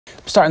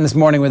starting this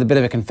morning with a bit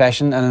of a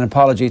confession and an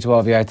apology to all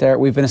of you out there.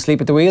 We've been asleep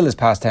at the wheel this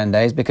past 10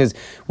 days because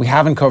we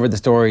haven't covered the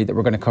story that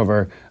we're going to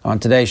cover on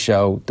today's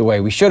show the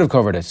way we should have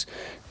covered it.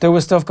 There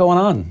was stuff going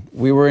on.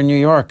 We were in New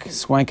York,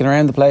 swanking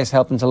around the place,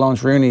 helping to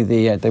launch Rooney.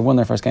 They won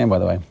their first game, by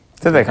the way.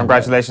 Did they?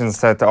 Congratulations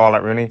to all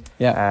at Rooney.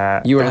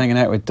 Yeah. You were hanging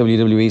out with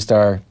WWE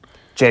star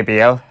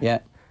JBL. Yeah.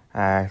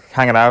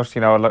 Hanging out,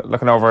 you know,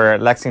 looking over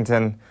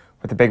Lexington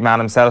with the big man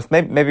himself.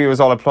 Maybe it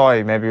was all a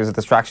ploy. Maybe it was a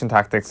distraction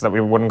tactic so that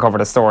we wouldn't cover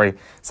the story.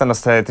 Send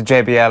us to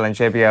JBL, and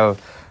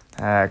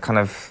JBL kind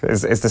of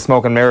is the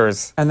smoke and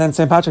mirrors. And then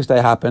St. Patrick's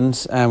Day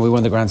happened, and we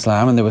won the Grand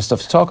Slam, and there was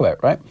stuff to talk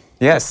about, right?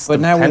 Yes. But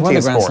now we won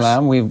the Grand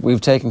Slam.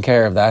 We've taken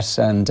care of that,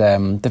 and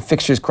the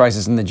fixtures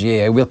crisis in the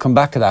GAA. We'll come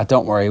back to that.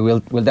 Don't worry. We'll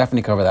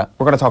definitely cover that.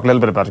 We're going to talk a little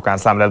bit about the Grand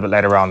Slam a little bit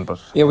later on,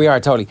 but yeah, we are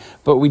totally.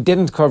 But we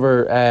didn't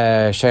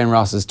cover Shane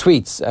Ross's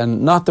tweets,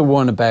 and not the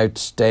one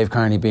about Dave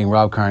Kearney being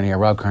Rob Kearney or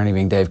Rob Kearney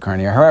being Dave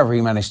Kearney, or however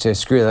he managed to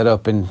screw that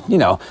up. And you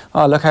know,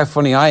 oh look how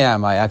funny I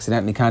am. I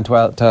accidentally can't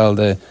tell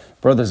the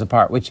brothers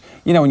apart. Which,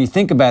 you know, when you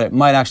think about it,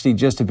 might actually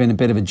just have been a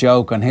bit of a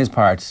joke on his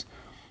part,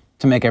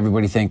 to make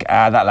everybody think,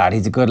 that lad,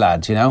 he's a good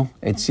lad, you know?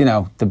 It's, you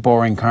know, the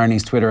boring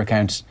Kearney's Twitter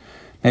account.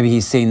 Maybe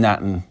he's seen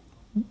that and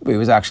it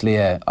was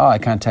actually I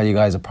can't tell you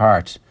guys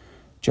apart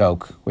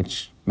joke,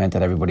 which meant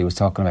that everybody was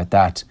talking about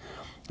that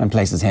and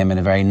places him in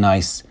a very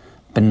nice,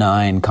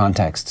 benign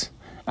context,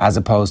 as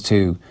opposed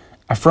to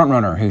a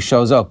frontrunner who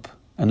shows up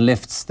and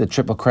lifts the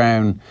Triple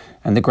Crown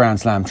and the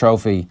Grand Slam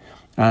trophy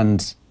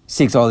and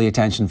seeks all the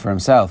attention for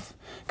himself.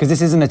 Because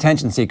this is an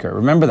attention seeker.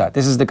 Remember that.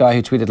 This is the guy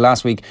who tweeted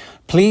last week,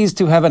 pleased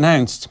to have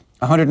announced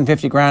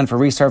 150 grand for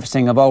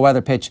resurfacing of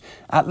all-weather pitch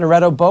at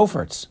Loretto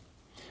Beaufort.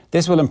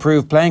 This will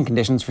improve playing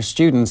conditions for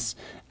students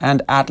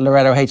and at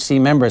Loretto HC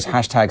members,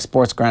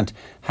 #sportsgrant,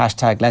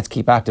 #let's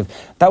keep active.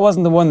 That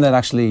wasn't the one that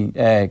actually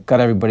got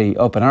everybody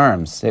up in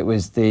arms. It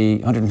was the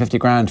 150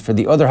 grand for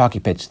the other hockey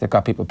pitch that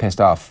got people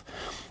pissed off.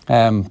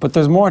 But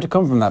there's more to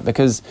come from that,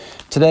 because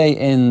today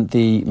in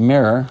the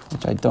Mirror,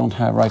 which I don't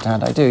have right to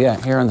hand, I do,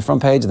 yeah, here on the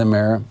front page of the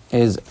Mirror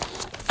is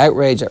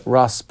outrage at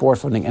Ross Sport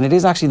Funding. And it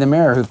is actually the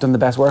Mirror who've done the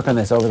best work on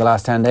this over the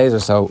last 10 days or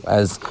so,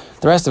 as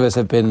the rest of us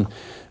have been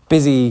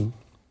busy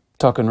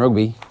talking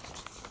rugby.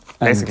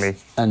 Basically.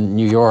 And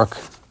New York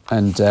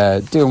and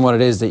doing what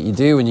it is that you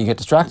do when you get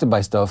distracted by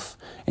stuff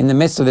in the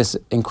midst of this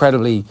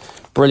incredibly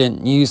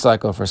brilliant news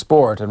cycle for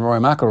sport and Rory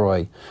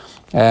McIlroy.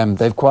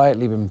 They've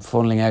quietly been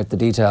funneling out the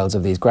details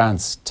of these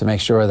grants to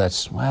make sure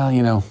that, well,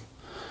 you know,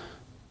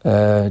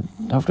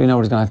 hopefully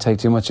nobody's going to take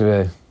too much of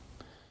a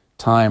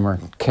time or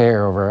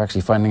care over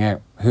actually finding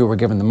out who we're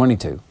giving the money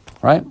to,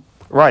 right?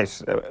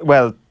 Right.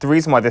 Well, the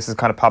reason why this has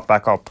kind of popped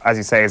back up, as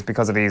you say, is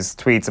because of these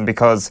tweets and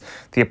because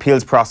the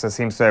appeals process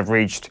seems to have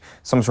reached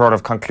some sort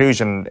of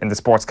conclusion in the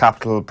Sports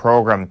Capital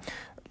programme.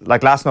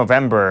 Like last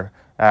November,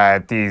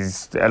 a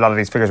lot of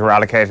these figures were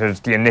allocated,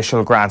 the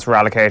initial grants were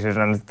allocated,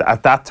 and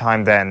at that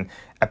time then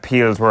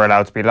appeals were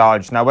allowed to be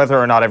lodged. Now, whether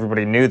or not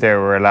everybody knew they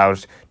were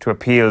allowed to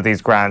appeal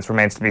these grants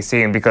remains to be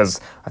seen, because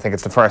I think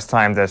it's the first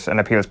time that an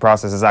appeals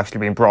process has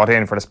actually been brought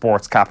in for the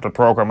Sports Capital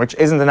programme, which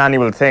isn't an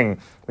annual thing,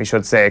 we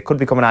should say. It could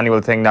become an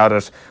annual thing now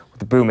that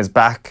the boom is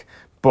back,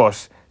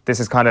 but this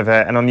is kind of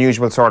an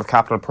unusual sort of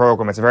capital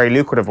programme. It's a very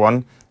lucrative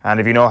one, and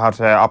if you know how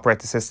to operate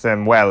the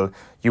system well,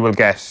 you will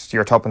get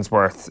your tuppence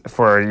worth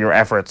for your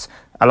efforts.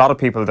 A lot of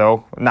people,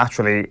 though,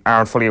 naturally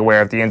aren't fully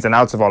aware of the ins and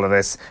outs of all of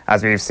this,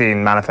 as we've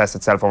seen manifest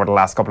itself over the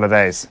last couple of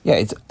days. Yeah,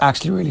 it's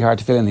actually really hard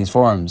to fill in these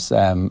forms,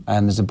 and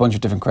there's a bunch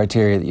of different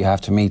criteria that you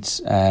have to meet.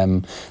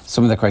 Some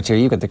of the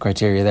criteria, you've got the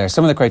criteria there,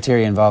 some of the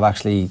criteria involve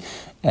actually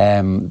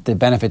the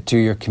benefit to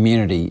your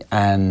community,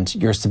 and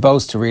you're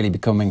supposed to really be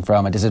coming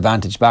from a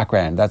disadvantaged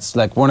background. That's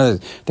like one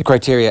of the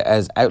criteria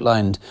as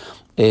outlined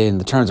in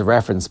the terms of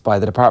reference by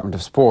the Department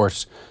of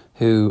Sport,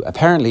 who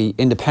apparently,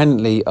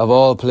 independently of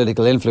all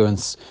political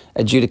influence,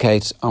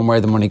 adjudicate on where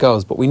the money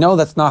goes. But we know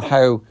that's not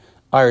how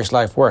Irish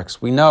life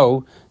works. We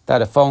know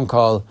that a phone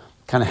call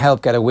can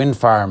help get a wind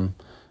farm,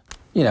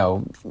 you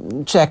know,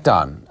 checked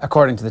on,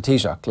 according to the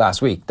Taoiseach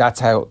last week.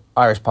 That's how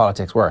Irish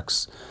politics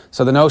works.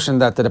 So the notion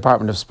that the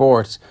Department of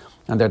Sport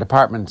and their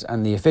department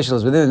and the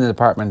officials within the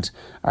department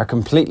are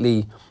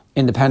completely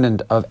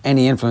independent of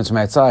any influence from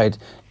outside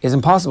is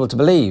impossible to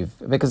believe,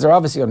 because they're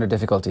obviously under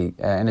difficulty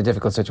in a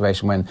difficult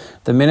situation when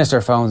the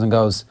minister phones and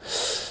goes,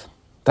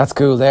 that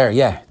school there,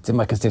 yeah, it's in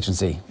my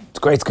constituency. It's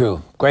a great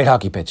school, great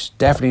hockey pitch,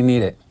 definitely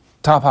need it.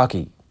 Top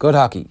hockey, good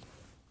hockey.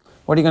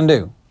 What are you going to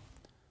do?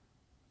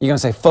 You're going to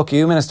say, fuck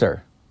you,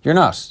 minister? You're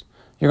not.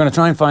 You're going to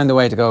try and find the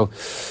way to go,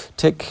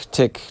 tick,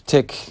 tick,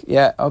 tick,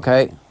 yeah,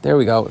 okay, there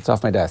we go, it's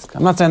off my desk.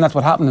 I'm not saying that's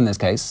what happened in this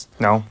case.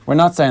 No. We're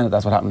not saying that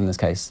that's what happened in this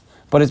case.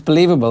 But it's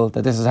believable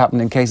that this has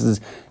happened in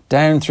cases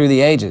down through the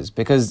ages,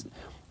 because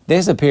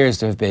this appears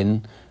to have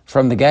been,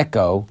 from the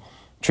get-go,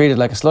 treated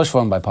like a slush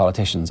fund by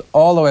politicians,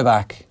 all the way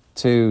back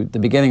to the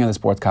beginning of the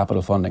Sports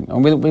Capital funding.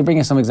 And we'll bring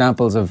you some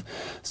examples of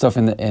stuff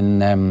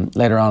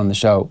later on in the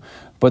show.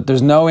 But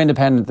there's no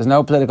independent, there's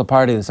no political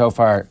party that so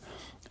far,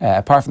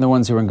 apart from the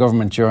ones who were in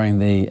government during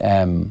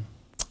the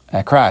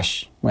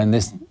crash, when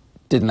this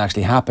didn't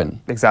actually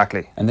happen.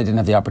 Exactly. And they didn't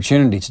have the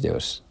opportunity to do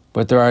it.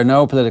 But there are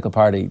no political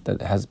party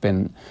that has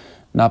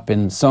not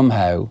been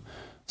somehow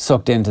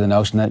sucked into the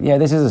notion that, yeah,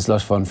 this is a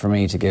slush fund for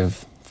me to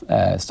give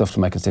stuff to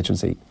my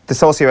constituency. The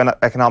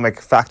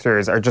socio-economic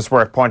factors are just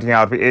worth pointing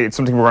out. It's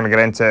something we're going to get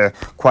into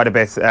quite a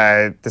bit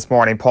this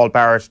morning. Paul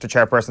Barrett, the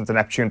chairperson of the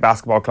Neptune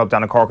basketball club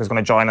down in Cork, is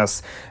going to join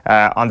us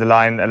on the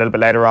line a little bit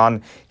later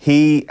on.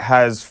 He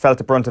has felt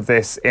the brunt of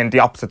this in the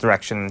opposite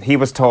direction. He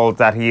was told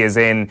that he is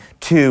in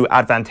too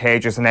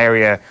advantageous an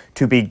area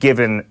to be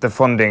given the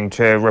funding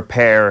to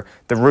repair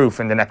the roof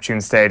in the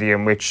Neptune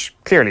Stadium, which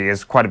clearly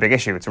is quite a big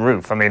issue. It's a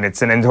roof. I mean,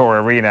 it's an indoor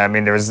arena. I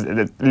mean, there's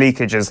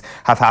leakages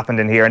have happened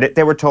in here. And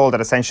they were told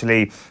that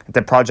essentially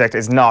the project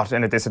is not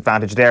in a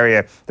disadvantaged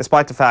area,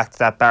 despite the fact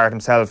that Barrett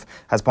himself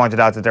has pointed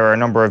out that there are a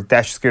number of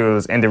DEIS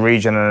schools in the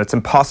region, and it's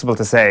impossible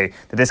to say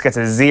that this gets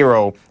a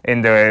 0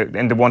 in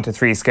the 1 to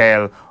 3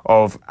 scale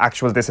of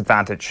actual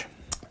disadvantage.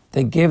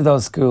 They give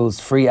those schools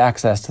free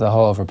access to the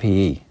hall for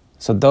PE.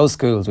 So those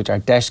schools, which are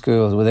DEIS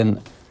schools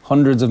within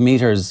hundreds of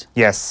metres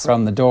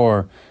from the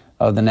door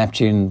of the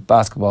Neptune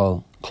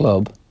basketball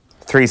club.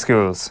 3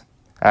 schools,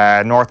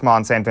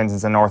 Northmont, St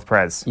Vincent's and North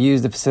Pres.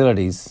 Use the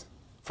facilities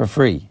for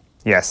free.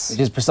 Yes. Which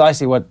is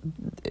precisely what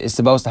is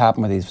supposed to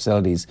happen with these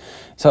facilities.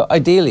 So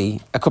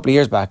ideally, a couple of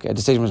years back, a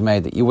decision was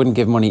made that you wouldn't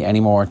give money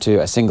anymore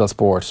to a single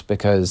sport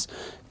because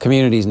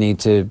communities need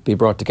to be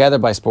brought together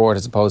by sport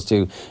as opposed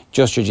to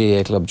just your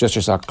GAA club, just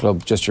your soccer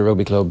club, just your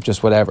rugby club,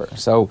 just whatever.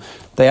 So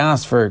they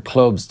asked for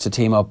clubs to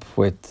team up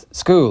with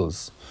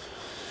schools.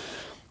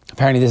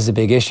 Apparently this is a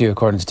big issue,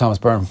 according to Thomas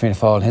Byrne from Fianna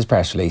Fáil in his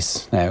press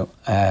release. Now,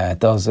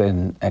 those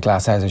in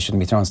glass houses shouldn't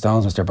be throwing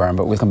stones, Mr Byrne,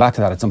 but we'll come back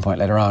to that at some point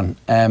later on.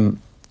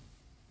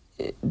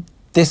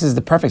 This is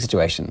the perfect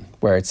situation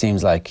where it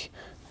seems like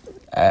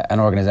an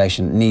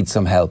organisation needs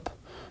some help.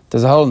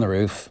 There's a hole in the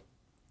roof.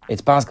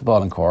 It's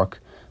basketball in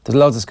Cork. There's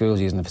loads of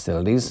schools using the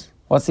facilities.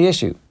 What's the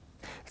issue?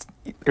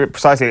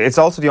 Precisely. It's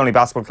also the only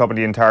basketball club in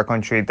the entire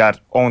country that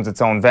owns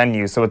its own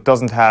venue, so it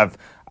doesn't have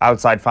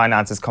outside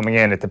finances coming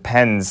in. It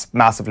depends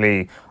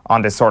massively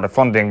on this sort of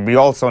funding. We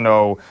also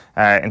know,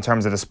 in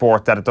terms of the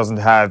sport, that it doesn't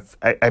have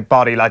a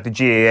body like the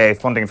GAA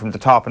funding from the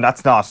top, and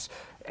that's not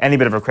any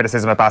bit of a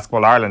criticism of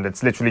Basketball Ireland.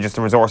 It's literally just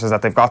the resources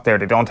that they've got there.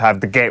 They don't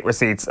have the gate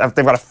receipts.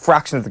 They've got a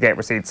fraction of the gate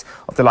receipts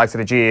of the likes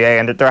of the GAA,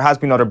 and there has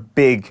been other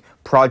big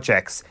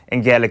projects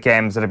in Gaelic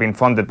games that have been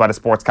funded by the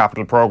Sports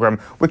Capital Programme,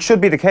 which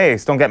should be the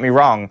case, don't get me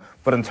wrong,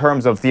 but in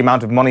terms of the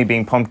amount of money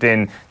being pumped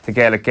in to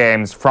Gaelic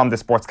games from the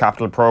Sports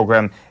Capital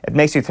Programme, it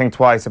makes you think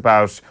twice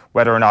about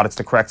whether or not it's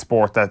the correct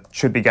sport that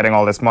should be getting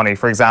all this money.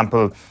 For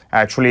example,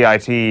 Tralee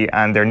IT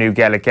and their new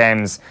Gaelic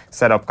games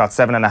setup got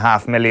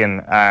 7.5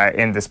 million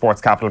in the Sports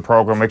Capital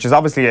Programme, which is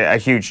obviously a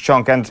huge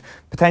chunk and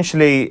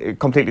potentially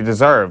completely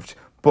deserved,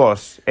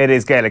 but it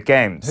is Gaelic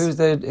games. Who's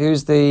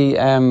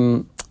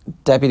the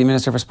Deputy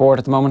Minister for Sport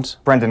at the moment?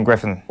 Brendan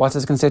Griffin. What's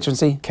his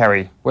constituency?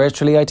 Kerry. Where's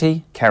Tralee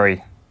IT?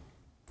 Kerry.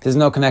 There's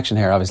no connection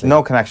here, obviously.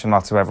 No connection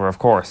whatsoever, of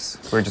course.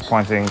 We're just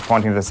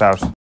pointing this out.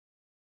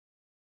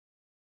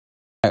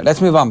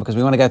 Let's move on, because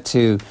we want to get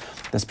to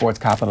the Sports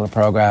Capital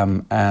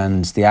Programme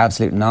and the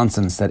absolute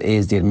nonsense that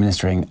is the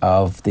administering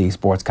of the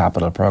Sports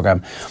Capital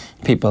Programme.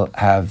 People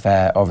have,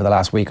 over the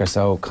last week or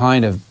so,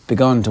 kind of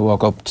begun to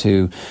wake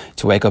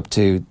up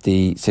to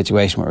the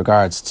situation with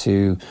regards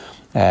to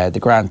the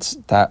grant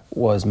that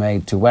was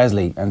made to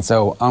Wesley. And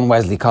so on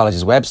Wesley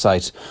College's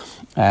website,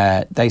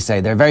 they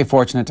say they're very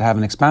fortunate to have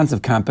an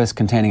expansive campus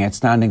containing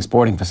outstanding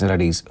sporting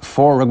facilities,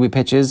 4 rugby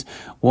pitches,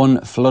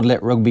 1 floodlit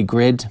rugby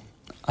grid,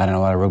 I don't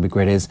know what a rugby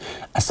grid is,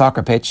 a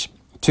soccer pitch,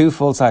 2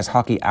 full-size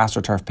hockey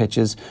AstroTurf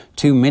pitches,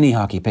 2 mini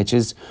hockey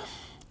pitches,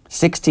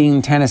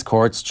 16 tennis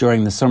courts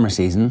during the summer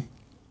season,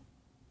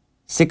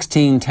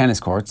 16 tennis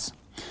courts,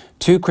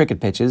 2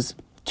 cricket pitches,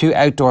 2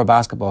 outdoor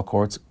basketball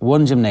courts,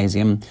 1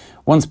 gymnasium,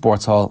 1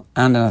 sports hall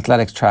and an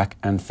athletics track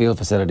and field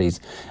facilities.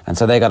 And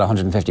so they got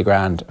 150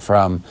 grand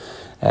from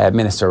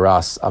Minister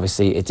Ross.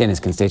 Obviously it's in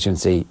his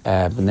constituency,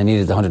 but they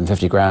needed the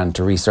 150 grand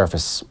to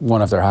resurface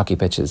one of their hockey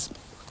pitches.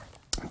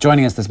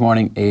 Joining us this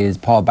morning is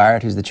Paul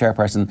Barrett, who's the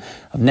chairperson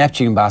of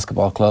Neptune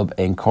Basketball Club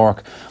in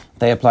Cork.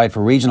 They applied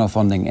for regional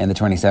funding in the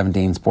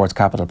 2017 Sports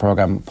Capital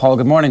Programme. Paul,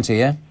 good morning to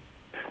you.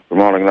 Good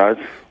morning, lads.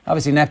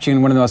 Obviously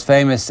Neptune, one of the most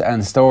famous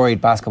and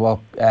storied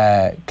basketball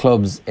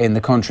clubs in the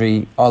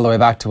country, all the way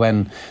back to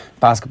when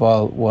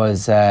basketball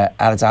was at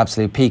its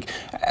absolute peak.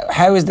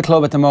 How is the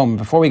club at the moment?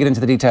 Before we get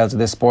into the details of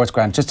this sports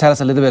grant, just tell us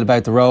a little bit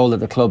about the role that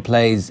the club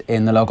plays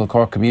in the local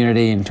Cork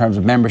community in terms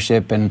of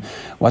membership and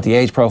what the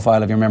age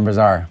profile of your members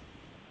are.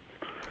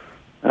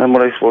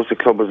 Well, I suppose the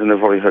club is in a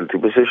very healthy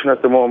position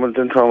at the moment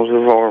in terms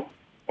of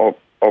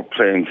our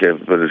playing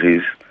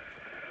capabilities.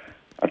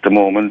 At the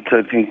moment,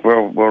 I think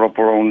we're up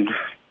around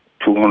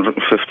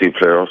 250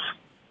 players.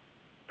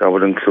 That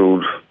would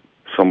include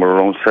somewhere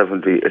around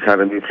 70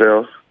 academy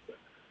players,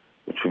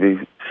 which would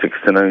be 6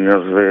 to 9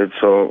 years of age.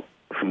 So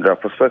from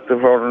that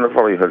perspective, we're in a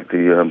very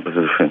healthy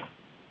position.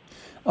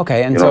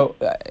 Okay, and so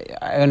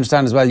I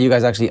understand as well you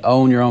guys actually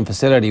own your own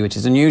facility, which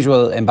is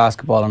unusual in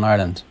basketball in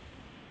Ireland.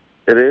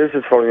 It is.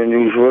 It's very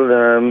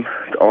unusual.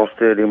 Our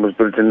stadium was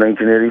built in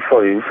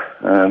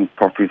 1985,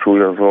 42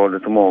 years old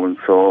at the moment.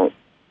 So,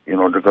 you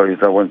know, the guys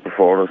that went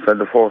before us had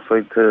the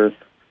foresight to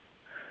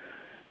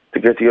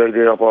get the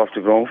idea up off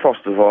the ground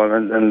first of all,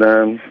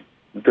 and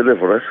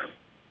deliver it.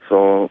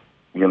 So,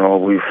 you know,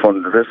 we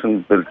funded it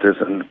and built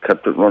it and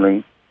kept it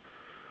running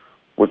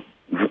with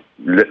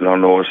little or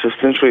no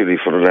assistance really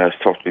for the last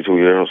 32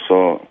 years.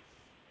 So,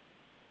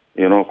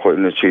 you know, quite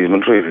an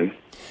achievement really.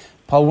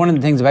 Paul, one of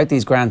the things about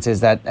these grants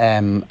is that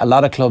a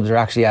lot of clubs are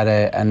actually at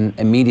an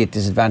immediate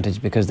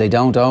disadvantage because they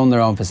don't own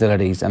their own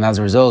facilities, and as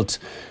a result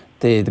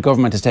the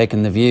government has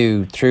taken the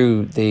view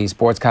through the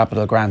Sports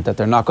Capital grant that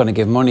they're not going to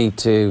give money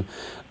to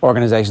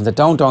organisations that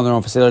don't own their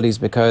own facilities,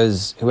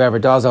 because whoever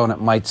does own it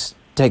might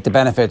take the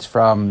benefit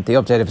from the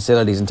updated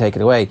facilities and take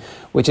it away,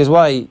 which is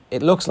why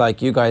it looks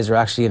like you guys are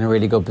actually in a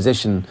really good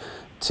position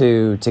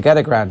to get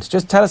a grant.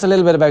 Just tell us a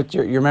little bit about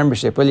your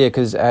membership, will you?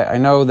 Because I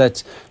know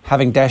that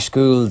having DEIS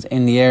schools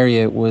in the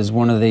area was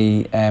one of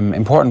the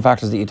important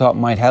factors that you thought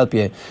might help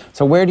you.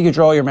 So where do you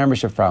draw your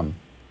membership from?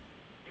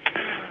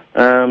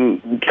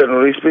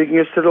 Generally speaking,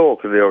 it's the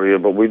local area,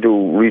 but we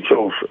do reach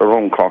out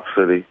around Cork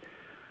City.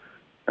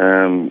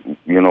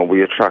 You know,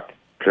 we attract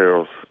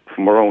players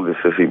from around the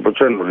city, but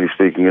generally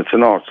speaking, it's a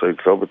Northside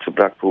club. It's a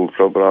Blackpool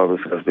club, it always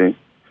has been.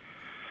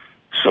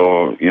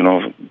 So, you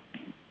know,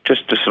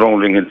 just the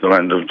surrounding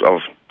hinterland of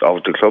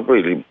the club,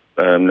 really.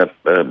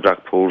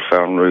 Blackpool,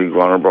 Farnley,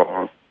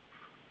 Ronnerborough,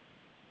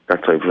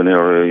 that type of an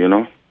area, you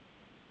know.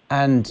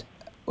 And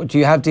do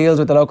you have deals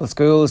with the local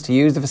schools to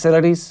use the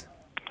facilities?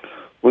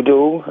 We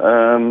do.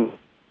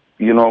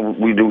 You know,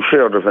 we do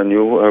share the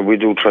venue. We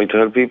do try to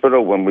help people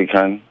out when we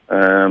can.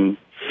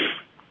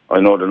 I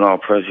know the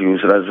North Press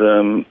use it as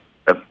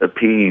a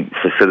PE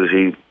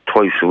facility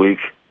twice a week,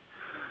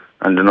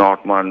 and the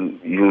Northman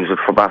use it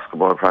for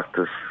basketball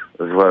practice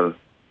as well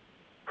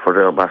for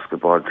their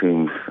basketball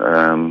teams.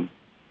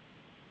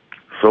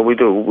 So we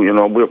do. You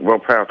know, we're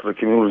part of the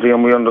community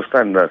and we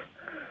understand that.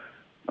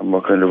 And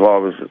we're kind of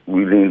always,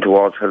 we lean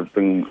towards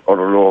helping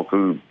other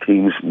local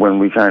teams when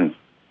we can.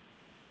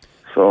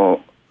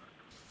 So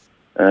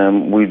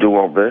we do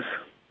our best.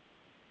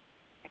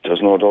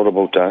 There's no doubt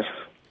about that.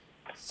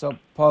 So,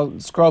 Paul,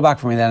 scroll back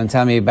for me then and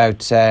tell me about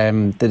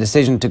the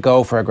decision to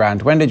go for a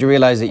grant. When did you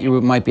realise that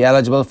you might be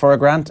eligible for a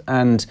grant,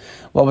 and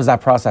what was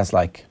that process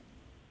like?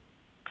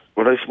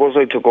 Well, I suppose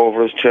I took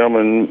over as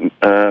chairman,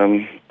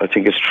 I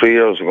think it's 3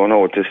 years ago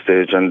now at this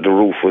stage, and the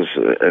roof was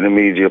an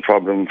immediate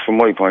problem from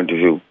my point of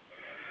view.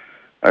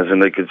 As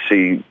in, I could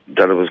see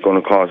that it was going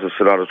to cause us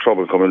a lot of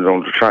trouble coming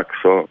down the track.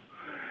 So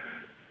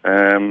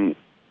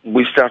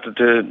we started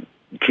to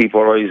keep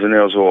our eyes and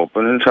ears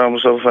open in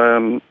terms of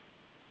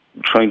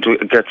trying to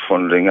get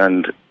funding,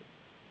 and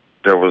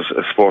there was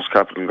a Sports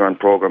Capital grant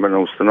programme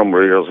announced a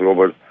number of years ago,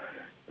 but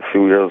a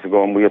few years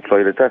ago, and we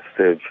applied at that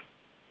stage.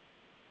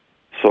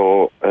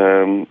 So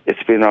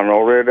it's been on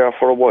our radar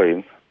for a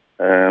while,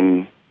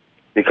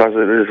 because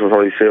it is a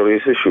very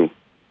serious issue.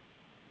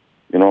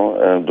 You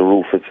know, the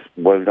roof, it's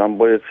well done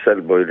by its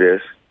sell by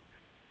date,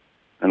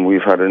 and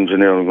we've had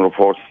engineering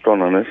reports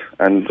done on it,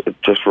 and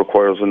it just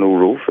requires a new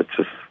roof. It's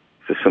just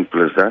as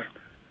simple as that.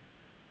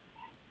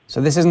 So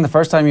this isn't the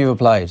first time you've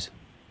applied?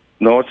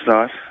 No, it's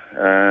not.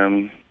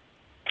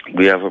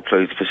 We have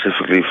applied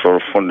specifically for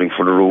funding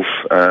for the roof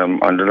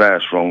on the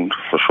last round,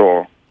 for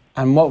sure.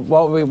 And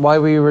why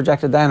were you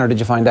rejected then, or did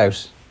you find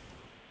out?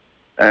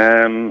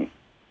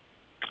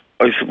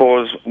 I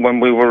suppose when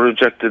we were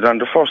rejected on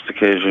the first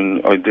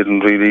occasion, I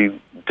didn't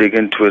really dig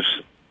into it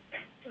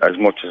as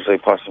much as I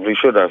possibly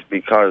should have,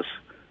 because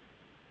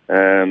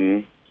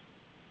it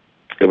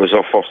was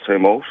our first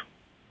time out.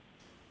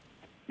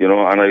 You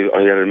know, and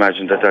I had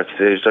imagined at that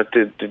stage that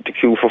the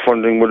queue for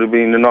funding would have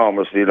been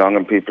enormously long,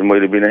 and people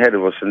might have been ahead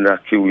of us in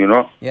that queue, you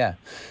know. Yeah.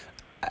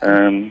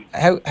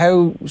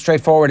 How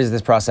straightforward is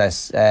this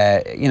process?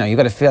 You know, you've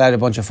got to fill out a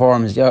bunch of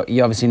forms.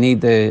 You obviously need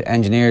the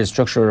engineer's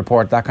structural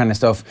report, that kind of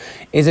stuff.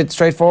 Is it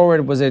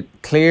straightforward? Was it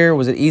clear?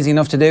 Was it easy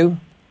enough to do?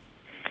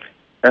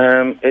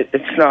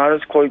 It's not.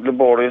 It's quite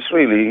laborious,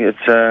 really.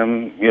 It's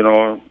you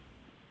know,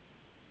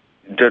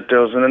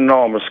 there's an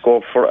enormous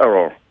scope for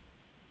error.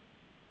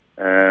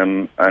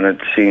 And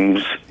it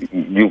seems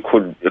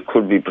it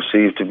could be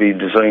perceived to be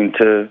designed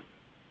to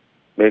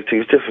make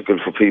things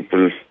difficult for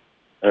people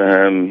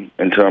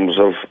in terms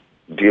of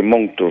the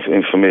amount of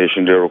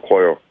information they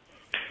require.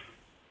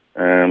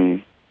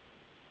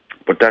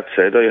 But that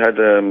said, I had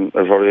a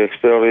very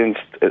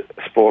experienced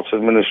sports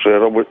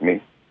administrator with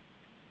me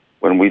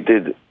when we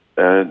did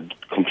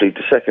complete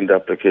the second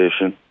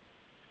application,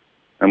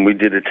 and we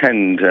did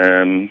attend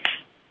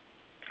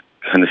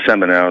kind of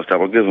seminars that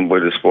were given by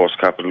the Sports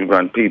Capital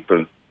grant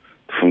people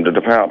from the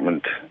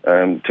department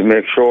to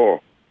make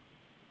sure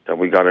that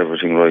we got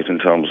everything right in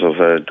terms of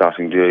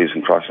dotting the I's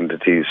and crossing the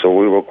T's. So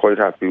we were quite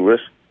happy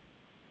with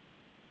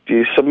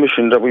the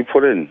submission that we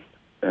put in.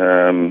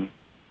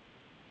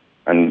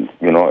 And,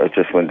 you know, it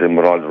just went in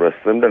with all the rest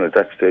of them then at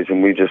that stage,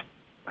 and we just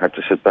had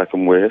to sit back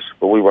and wait.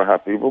 But we were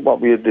happy with what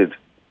we did.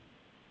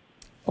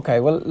 Okay,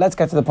 well, let's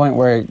get to the point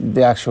where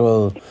the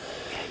actual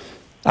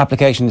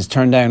application is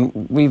turned down.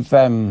 We've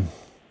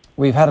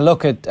had a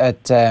look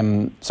at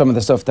some of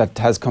the stuff that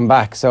has come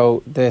back.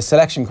 So the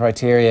selection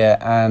criteria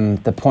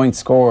and the points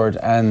scored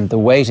and the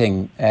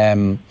weighting.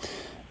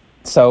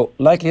 So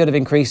likelihood of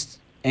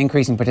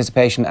increasing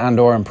participation and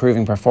or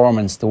improving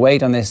performance. The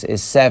weight on this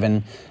is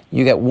 7.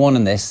 You get 1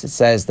 in this. It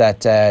says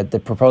that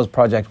the proposed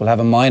project will have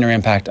a minor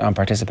impact on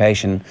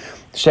participation.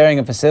 Sharing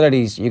of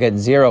facilities, you get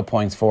 0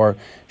 points for.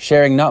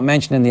 Sharing not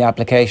mentioned in the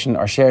application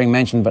or sharing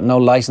mentioned but no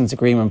license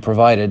agreement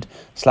provided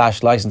 /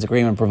 license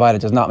agreement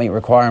provided does not meet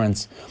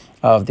requirements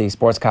of the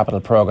Sports Capital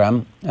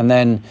Programme. And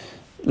then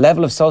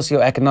level of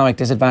socio-economic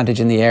disadvantage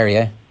in the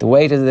area. The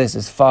weight of this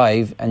is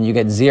 5 and you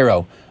get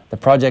 0. The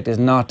project is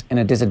not in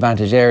a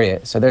disadvantaged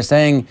area. So they're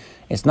saying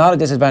it's not a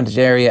disadvantaged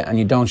area and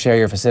you don't share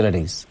your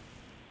facilities.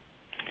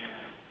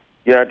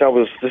 Yeah, that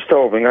was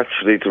disturbing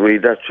actually to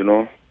read that, you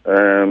know.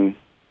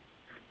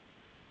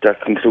 That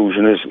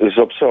conclusion is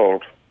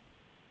absurd.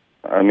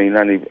 I mean,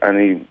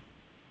 anybody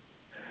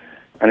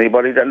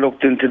that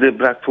looked into the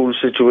Blackpool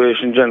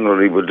situation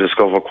generally would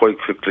discover quite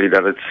quickly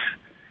that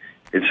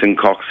it's in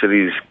Cork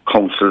City's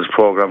Council's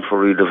programme for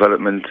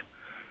redevelopment.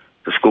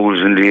 The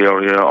schools in the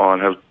area all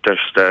have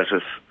dash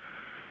status.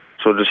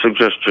 So the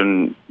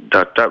suggestion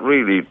that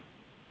really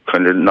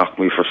kind of knocked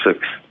me for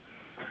 6.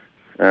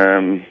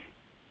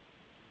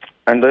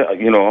 And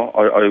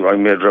I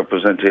made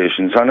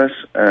representations on it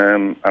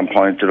and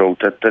pointed out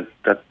that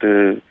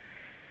the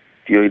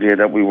idea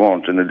that we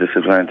weren't in a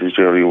disadvantaged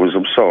area was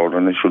absurd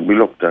and it should be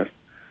looked at.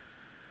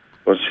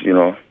 But, you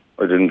know,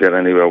 I didn't get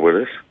anywhere with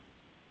it.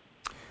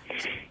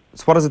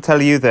 So what does it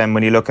tell you then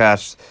when you look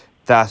at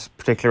that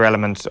particular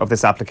element of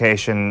this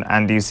application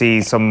and you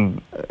see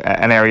an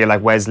area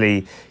like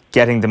Wesley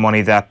getting the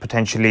money that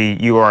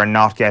potentially you are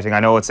not getting? I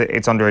know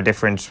it's under a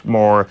different,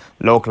 more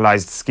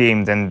localised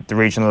scheme than the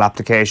regional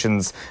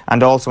applications,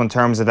 and also in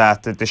terms of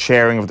that, the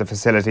sharing of the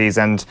facilities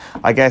and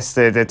I guess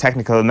the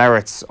technical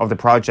merits of the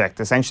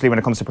project. Essentially, when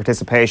it comes to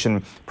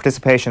participation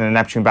in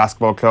Neptune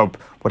Basketball Club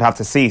would have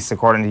to cease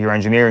according to your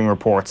engineering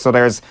report. So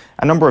there's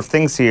a number of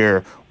things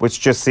here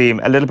which just seem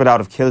a little bit out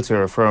of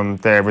kilter from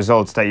the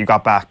results that you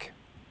got back.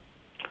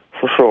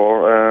 For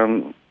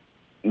sure.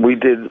 We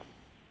did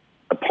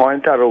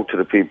point that out to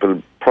the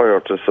people prior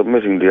to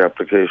submitting the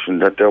application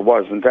that there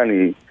wasn't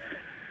any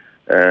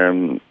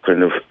kind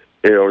of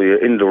area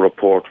in the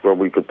report where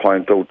we could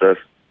point out that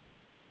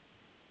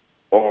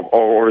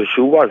our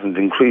issue wasn't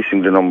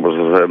increasing the numbers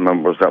of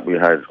members that we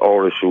had.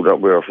 Our issue that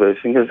we are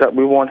facing is that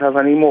we won't have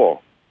any more.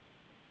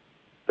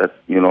 That,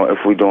 you know,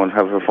 if we don't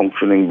have a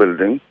functioning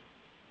building,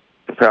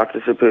 the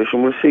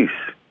participation will cease.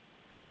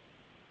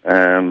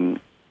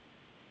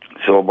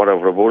 So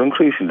whatever about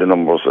increasing the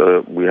numbers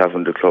we have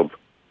in the club,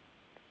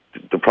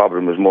 the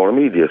problem is more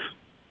immediate.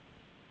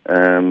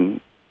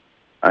 And,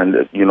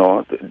 you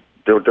know,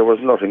 there was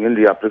nothing in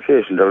the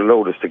application that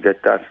allowed us to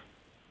get that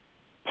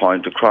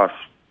point across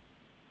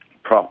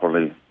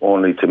properly,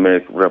 only to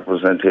make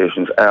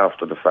representations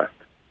after the fact,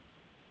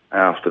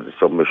 after the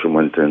submission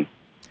went in.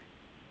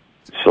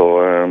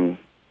 So,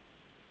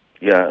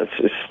 yeah,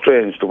 it's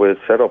strange the way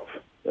it's set up,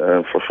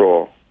 for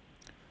sure.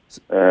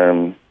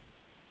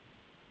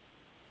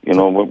 You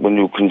know, when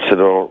you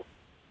consider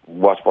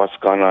what's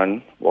gone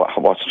on,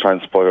 what's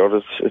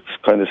transpired, it's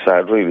kind of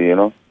sad, really, you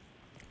know.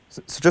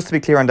 So just to be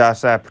clear on that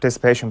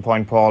participation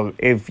point, Paul,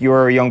 if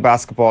you're a young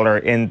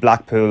basketballer in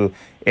Blackpool,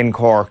 in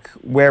Cork,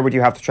 where would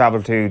you have to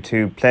travel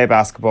to play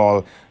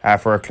basketball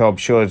for a club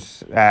should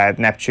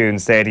Neptune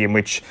Stadium,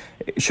 which,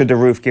 should the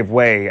roof give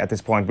way at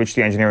this point, which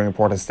the engineering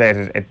report has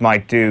stated it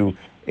might do,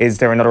 is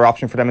there another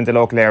option for them in the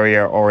local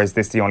area, or is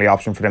this the only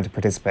option for them to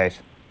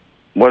participate?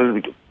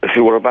 Well, if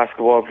you were a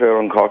basketball player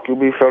in Cork, you'd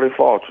be fairly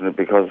fortunate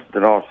because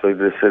the north side of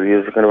the city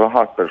is kind of a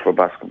hotbed for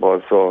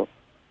basketball, so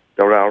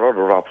there are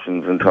other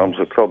options in terms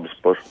of clubs,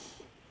 but,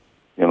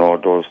 you know,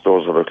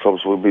 those other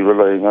clubs will be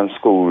relying on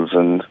schools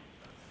and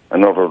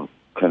other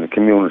kind of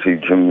community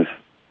gyms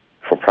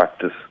for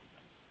practice.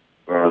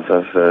 Whereas,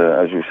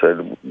 as you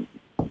said,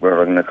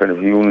 we're in a kind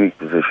of unique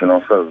position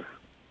ourselves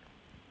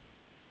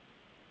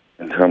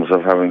in terms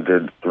of having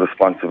the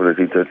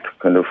responsibility to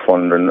kind of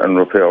fund and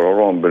repair our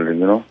own building,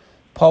 you know.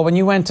 Paul, when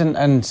you went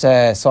and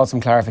sought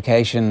some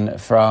clarification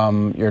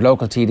from your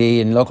local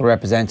TD and local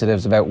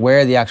representatives about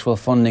where the actual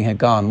funding had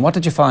gone, what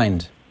did you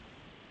find?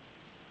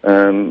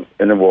 In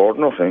a word,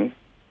 nothing.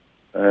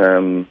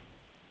 You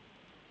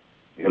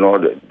know,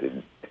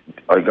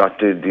 I got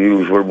the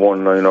usual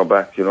one-liner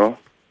back, you know,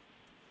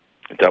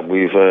 that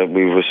we've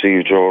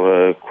received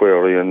your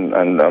query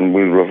and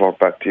we'll revert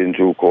back to you in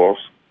due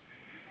course.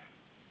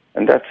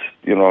 And that's,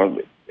 you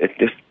know, it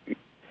just,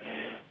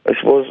 I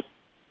suppose,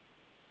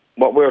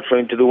 what we're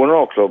trying to do in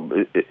our club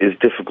is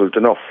difficult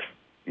enough.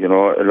 You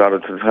know, a lot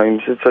of the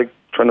times it's like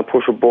trying to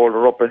push a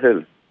boulder up a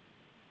hill.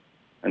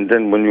 And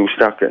then when you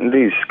start getting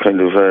these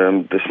kind of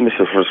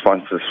dismissive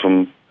responses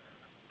from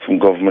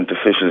government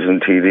officials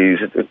and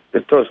TDs,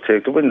 it does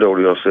take the wind out of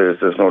your sails,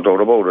 there's no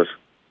doubt about it.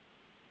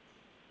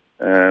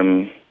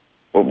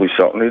 But we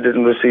certainly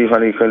didn't receive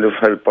any kind of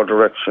help or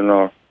direction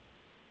or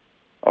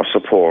or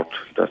support.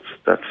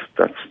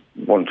 That's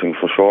one thing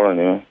for sure,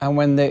 anyway. And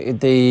when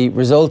the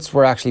results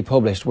were actually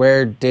published,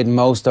 where did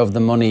most of the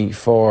money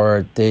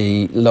for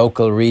the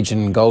local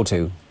region go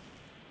to?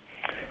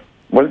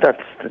 Well,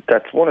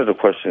 that's one of the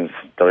questions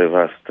that I've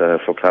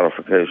asked for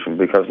clarification,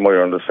 because my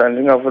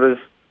understanding of it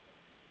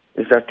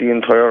is that the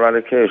entire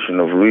allocation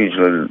of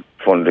regional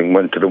funding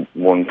went to the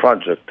one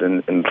project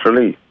in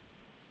Tralee,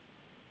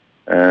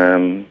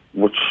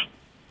 which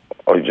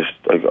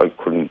I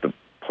couldn't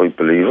quite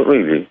believe it,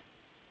 really.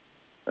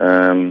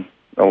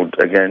 Now,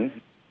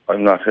 again,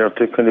 I'm not here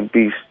to kind of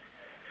beat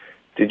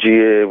the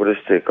GA with a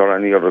stick or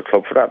any other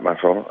club for that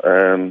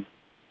matter.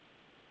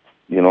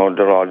 You know,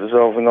 they're all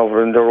deserving of it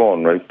in their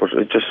own right, but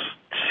it just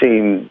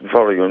seemed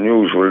very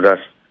unusual that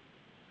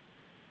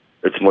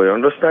it's my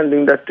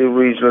understanding that the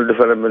regional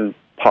development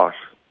pot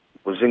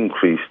was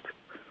increased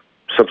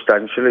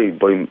substantially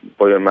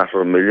by a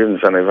matter of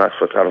millions, and I've asked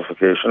for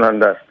clarification on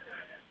that,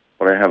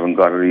 but I haven't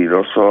got it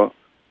either. So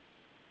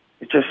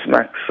it just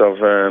smacks of,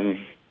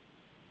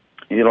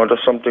 you know,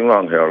 there's something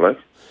wrong here, like.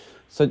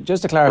 So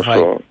just to clarify,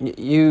 sure.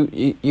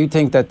 you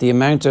think that the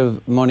amount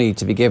of money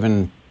to be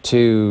given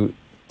to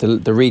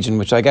the region,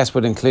 which I guess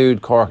would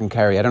include Cork and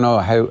Kerry, I don't know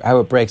how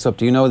it breaks up.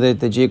 Do you know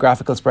the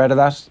geographical spread of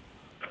that?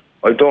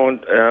 I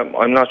don't.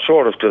 I'm not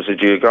sure if there's a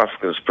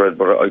geographical spread,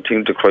 but I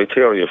think the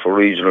criteria for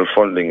regional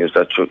funding is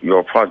that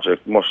your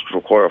project must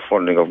require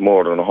funding of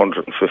more than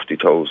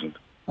 150,000.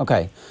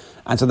 Okay,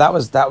 and so that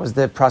was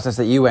the process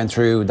that you went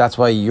through. That's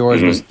why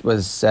yours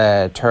was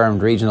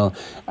termed regional,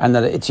 and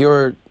that it's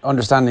your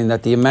understanding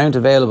that the amount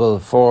available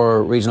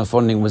for regional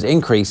funding was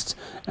increased,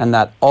 and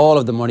that all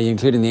of the money,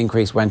 including the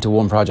increase, went to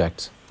one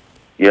project.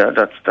 Yeah,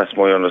 that's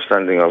my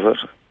understanding of it.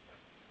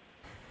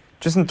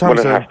 Just in terms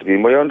it has to be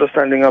my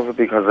understanding of it,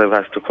 because I've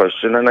asked the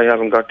question and I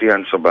haven't got the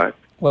answer back.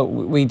 Well,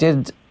 we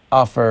did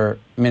offer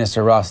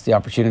Minister Ross the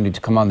opportunity to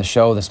come on the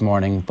show this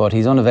morning, but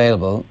he's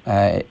unavailable.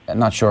 I'm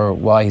not sure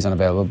why he's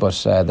unavailable, but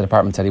the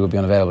department said he would be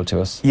unavailable to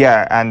us.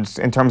 Yeah, and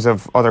in terms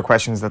of other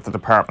questions that the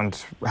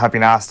department have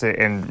been asked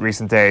in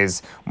recent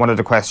days, one of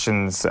the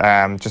questions,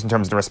 just in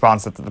terms of the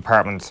response that the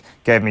department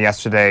gave me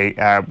yesterday,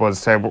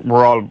 was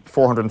were all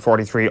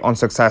 443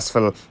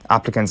 unsuccessful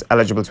applicants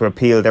eligible to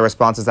appeal? Their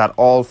response is that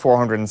all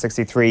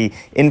 463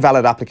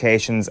 invalid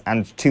applications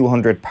and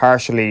 200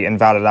 partially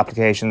invalid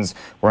applications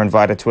were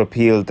invited to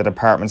appeal the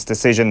department's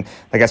decision.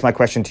 I guess my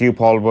question to you,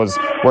 Paul, was,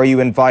 were you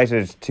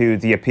invited to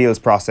the appeals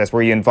process?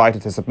 Were you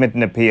invited to submit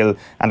an appeal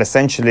and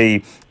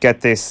essentially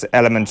get this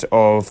element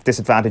of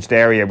disadvantaged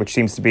area, which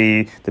seems to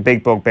be the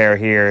big bugbear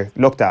here,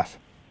 looked at?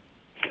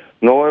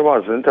 No, I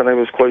wasn't, and I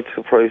was quite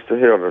surprised to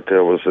hear that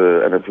there was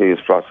an appeals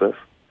process.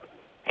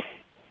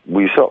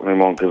 We certainly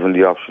weren't given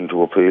the option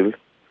to appeal,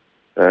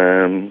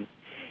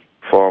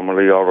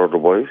 formally or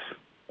otherwise.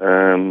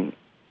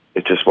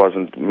 It just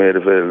wasn't made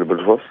available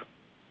to us.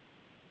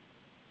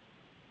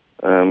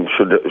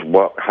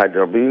 Had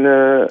there been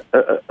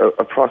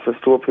a process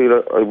to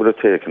appeal, I would have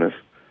taken it,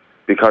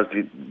 because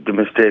the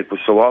mistake was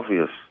so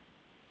obvious.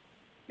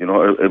 You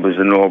know, it was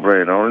a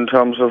no-brainer in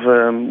terms of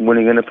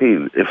winning an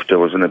appeal, if there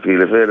was an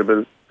appeal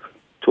available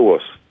to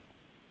us.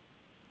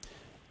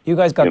 You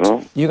guys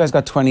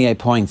got 28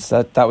 points.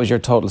 That was your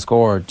total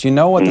score. Do you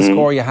know what the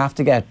score you have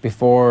to get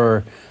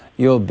before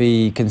you'll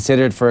be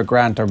considered for a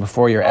grant, or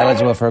before you're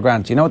eligible for a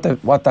grant? Do you know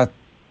what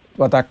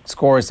that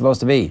score is supposed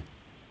to be?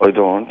 I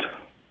don't.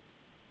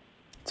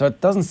 So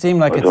it doesn't seem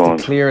like it's the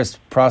clearest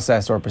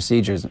process or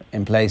procedures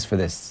in place for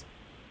this.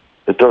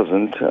 It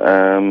doesn't.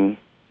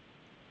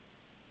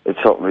 It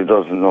certainly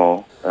doesn't,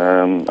 no.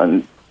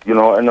 And, you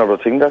know, another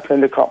thing that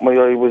kind of caught my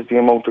eye was the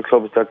amount of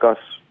clubs that got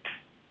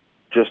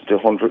just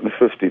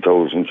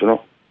 150,000, you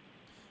know.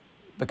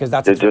 Because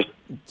that's... They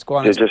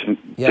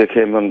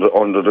came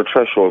under the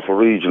threshold for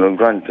regional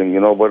granting,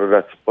 you know, whether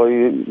that's by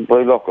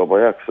luck or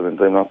by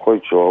accident, I'm not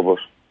quite sure, but...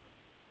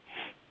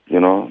 You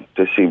know,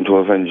 they seem to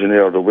have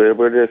engineered a way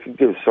where they could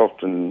give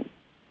certain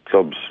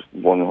clubs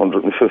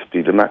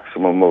 150, the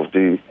maximum of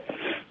the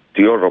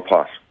other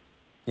pot.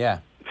 Yeah.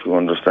 If you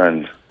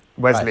understand.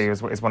 Wesley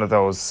is one of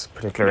those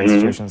particular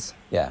institutions.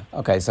 Yeah,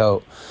 okay,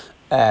 so,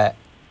 all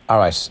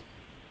right.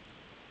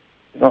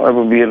 No, it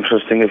would be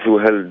interesting if you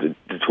held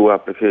the two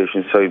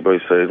applications side by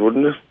side,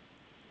 wouldn't it?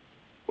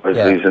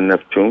 Wesley's and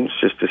Neptune's,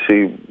 just to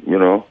see, you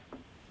know.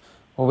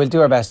 Well, we'll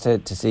do our best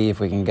to see if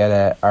we can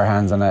get our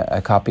hands on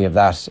a copy of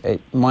that.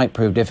 It might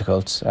prove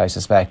difficult, I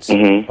suspect,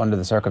 under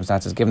the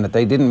circumstances, given that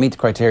they didn't meet the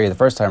criteria the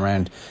first time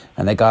around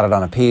and they got it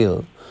on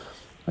appeal,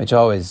 which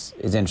always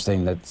is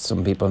interesting, that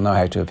some people know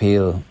how to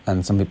appeal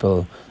and some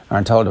people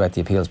aren't told about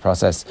the appeals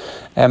process.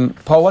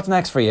 Paul, what's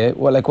next for you?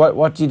 Well, like,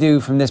 what do you do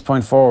from this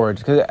point forward?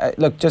 Because,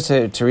 look, just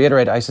to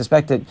reiterate, I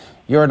suspect that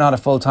you're not a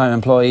full-time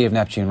employee of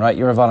Neptune, right?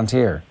 You're a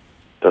volunteer.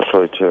 That's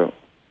right, yeah.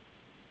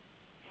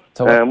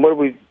 So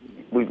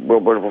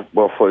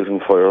we're fighting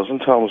fires in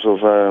terms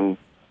of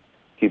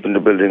keeping the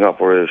building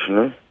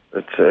operational.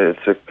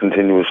 It's a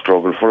continuous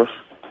struggle for us.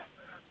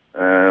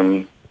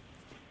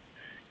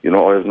 You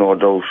know, I have no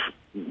doubt,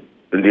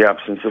 in the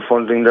absence of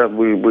funding, that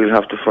we'll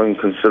have to find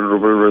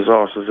considerable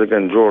resources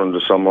again during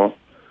the summer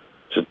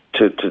to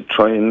to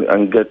try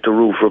and get the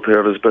roof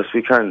repaired as best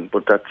we can.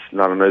 But that's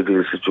not an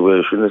ideal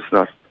situation. It's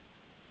not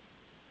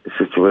a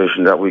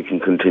situation that we can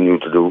continue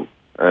to do.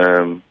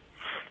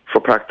 For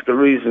practical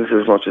reasons,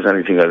 as much as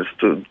anything else,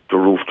 the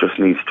roof just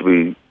needs to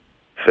be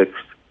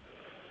fixed,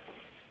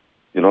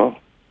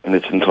 in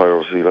its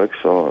entirety,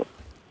 so.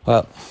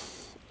 Well,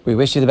 we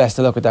wish you the best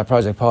of luck with that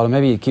project, Paul, and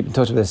maybe you keep in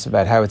touch with us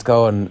about how it's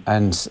going,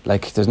 and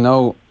there's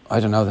no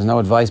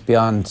advice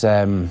beyond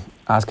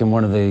asking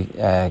one of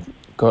the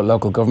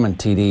local government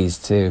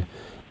TDs to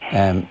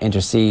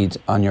intercede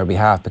on your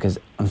behalf, because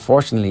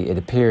unfortunately it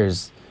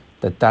appears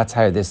that that's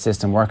how this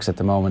system works at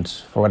the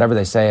moment. For whatever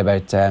they say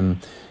about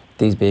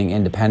these being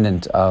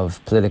independent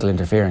of political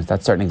interference,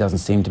 that certainly doesn't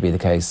seem to be the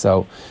case.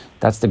 So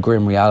that's the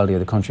grim reality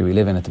of the country we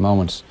live in at the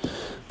moment.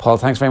 Paul,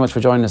 thanks very much for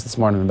joining us this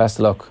morning, and best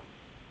of luck.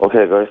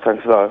 Okay, guys,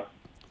 thanks a lot.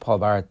 Paul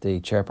Barrett, the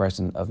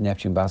chairperson of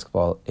Neptune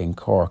Basketball in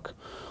Cork,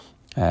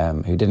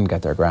 who didn't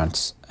get their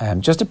grants.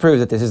 Just to prove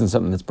that this isn't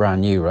something that's brand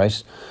new,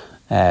 right?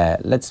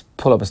 Let's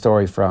pull up a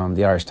story from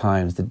the Irish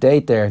Times. The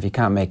date there, if you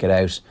can't make it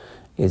out,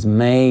 is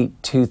May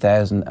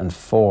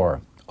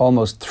 2004.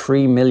 Almost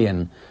 3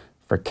 million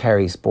for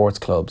Kerry sports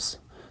clubs.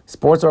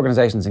 Sports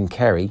organisations in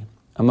Kerry,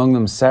 among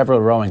them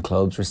several rowing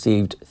clubs,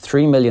 received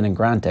 3 million in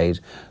grant aid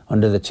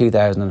under the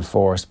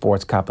 2004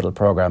 Sports Capital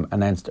Programme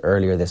announced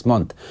earlier this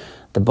month.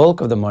 The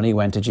bulk of the money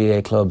went to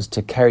GA clubs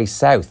to Kerry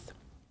South,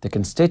 the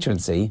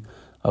constituency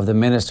of the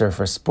Minister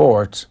for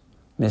Sport,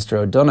 Mr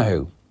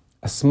O'Donoghue.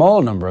 A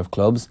small number of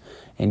clubs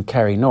in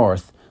Kerry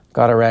North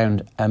got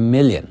around 1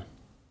 million.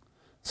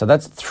 So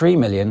that's 3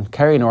 million,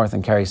 Kerry North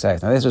and Kerry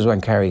South. Now this was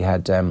when Kerry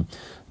had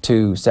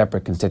two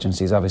separate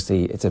constituencies.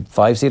 Obviously it's a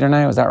 5-seater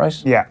now, is that right?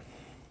 Yeah.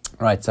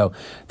 Right, so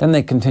then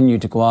they continue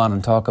to go on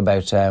and talk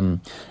about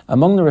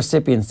among the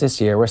recipients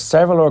this year were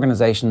several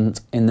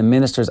organisations in the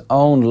Minister's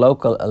own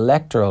local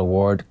electoral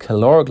ward,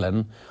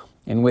 Kildare,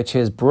 in which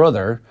his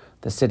brother,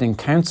 the sitting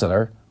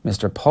councillor,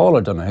 Mr Paul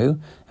O'Donoghue,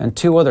 and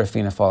 2 other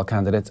Fianna Fáil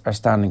candidates are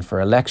standing for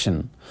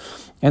election.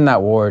 In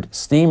that ward,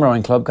 Steam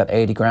Rowing Club got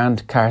 80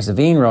 grand,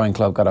 Carsavine Rowing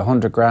Club got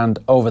 100 grand,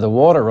 Over the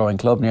Water Rowing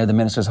Club near the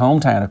Minister's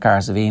hometown of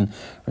Carsavine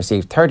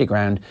received 30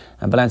 grand,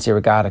 and Valencia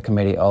Regatta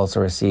Committee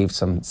also received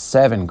some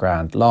 7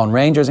 grand. Lawn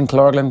Rangers in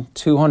Kildare,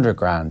 200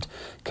 grand.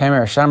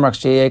 Kenmare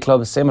Shamrocks GAA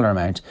Club, a similar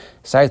amount.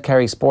 South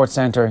Kerry Sports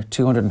Centre,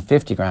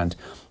 250 grand.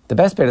 The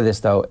best bit of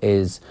this though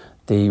is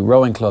the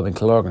rowing club in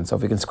Kildare. So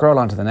if we can scroll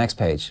on to the next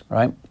page,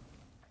 right?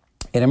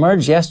 It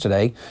emerged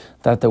yesterday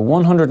that the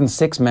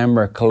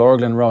 106-member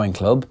Kildare Rowing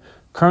Club,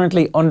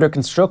 currently under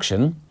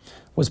construction,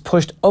 was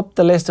pushed up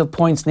the list of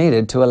points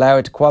needed to allow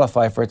it to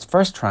qualify for its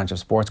first tranche of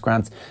sports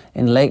grants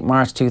in late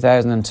March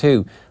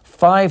 2002.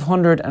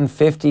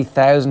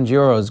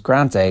 €550,000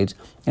 grant aid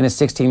in a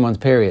 16-month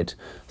period.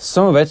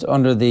 Some of it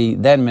under the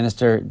then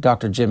Minister,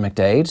 Dr Jim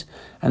McDaid,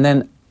 and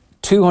then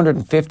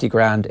 250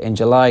 grand in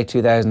July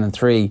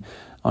 2003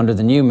 under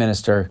the new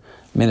Minister,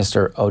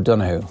 Minister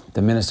O'Donoghue,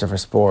 the Minister for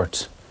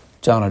Sport,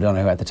 John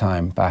O'Donoghue at the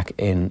time, back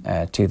in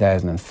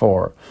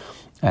 2004.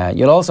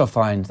 You'll also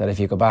find that if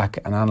you go back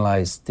and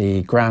analyse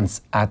the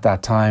grants at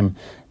that time,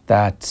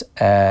 that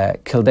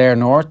Kildare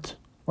North,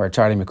 where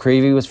Charlie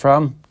McCreevy was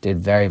from, did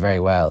very, very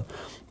well.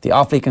 The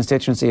Offaly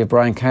constituency of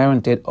Brian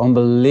Cowan did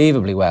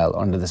unbelievably well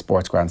under the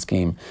sports grant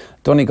scheme.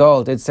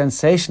 Donegal did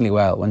sensationally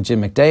well when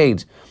Jim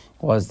McDaid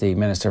was the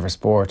Minister for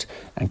Sport.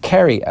 And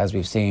Kerry, as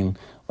we've seen,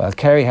 well,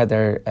 Kerry had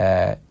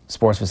their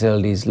sports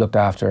facilities looked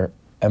after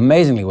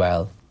amazingly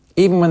well,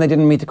 even when they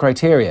didn't meet the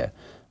criteria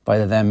by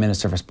the then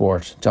Minister for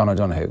Sport, John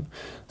O'Donoghue.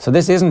 So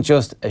this isn't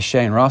just a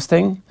Shane Ross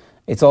thing,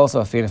 it's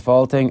also a Fianna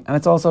Fáil thing, and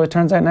it's also, it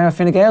turns out now, a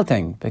Fine Gael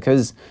thing,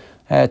 because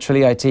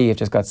Tralee IT have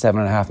just got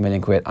 7.5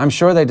 million quid. I'm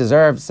sure they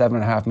deserved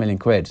 7.5 million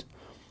quid,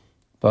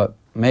 but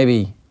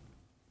maybe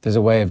there's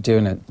a way of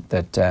doing it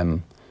that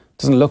doesn't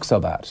look so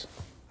bad.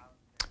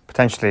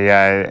 Potentially,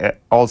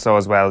 also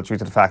as well, due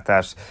to the fact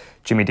that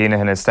Jimmy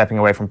Deanahan is stepping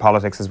away from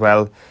politics as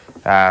well.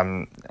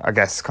 I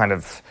guess kind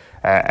of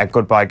a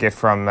goodbye gift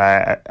from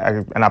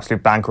an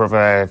absolute banker of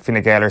a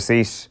Fine Gaeler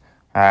seat.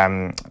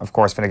 Of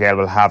course, Fine Gael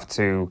will have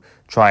to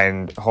try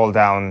and hold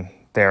down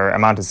their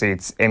amount of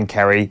seats in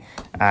Kerry,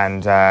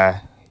 and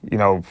you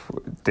know,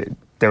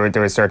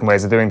 there are certain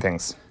ways of doing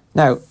things.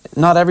 Now,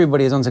 not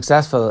everybody is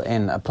unsuccessful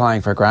in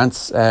applying for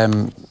grants.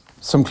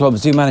 Some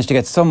clubs do manage to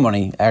get some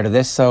money out of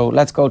this, so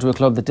let's go to a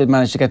club that did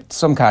manage to get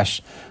some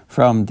cash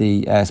from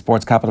the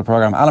Sports Capital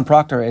Programme. Alan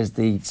Proctor is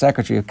the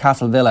Secretary of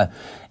Castle Villa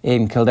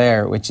in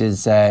Kildare, which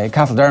is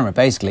Castle Dermot,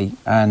 basically.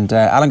 And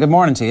Alan, good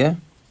morning to you.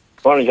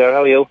 Morning, Ger.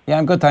 How are you? Yeah,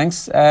 I'm good,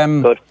 thanks.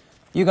 Good.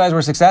 You guys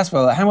were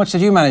successful. How much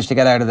did you manage to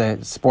get out of the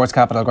Sports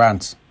Capital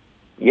grant?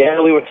 Yeah,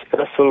 we were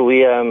successful.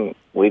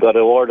 We got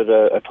awarded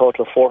a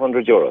total of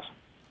 €400.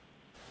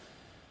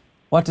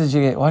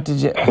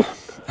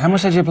 How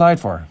much had you applied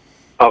for?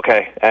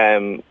 Okay.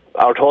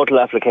 Our total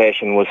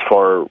application was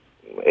for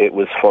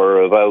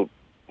about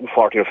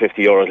 €40 or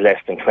 €50 less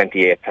than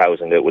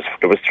 28,000. There was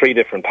 3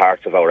 different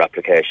parts of our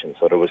application.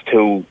 So there was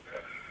 2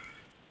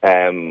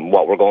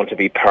 what were going to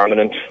be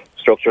permanent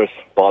structures,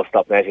 ball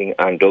stop netting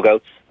and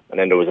dugouts. And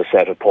then there was a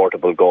set of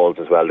portable goals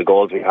as well. The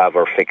goals we have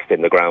are fixed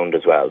in the ground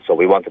as well. So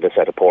we wanted a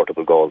set of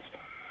portable goals.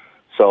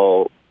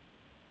 So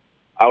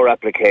our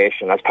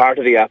application, as part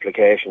of the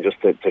application,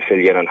 just to fill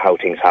you in on how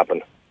things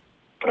happen,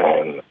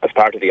 as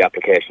part of the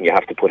application, you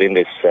have to put in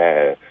this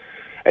a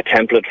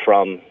template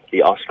from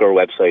the Oscar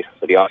website.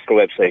 So the Oscar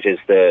website is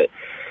the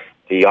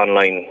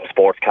online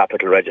sports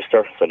capital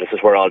register. So this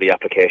is where all the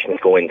applications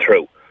go in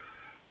through.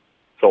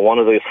 So one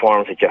of those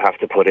forms that you have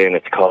to put in,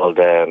 it's called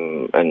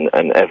an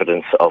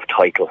evidence of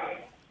title.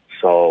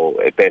 So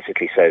it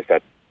basically says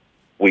that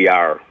we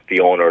are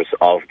the owners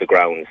of the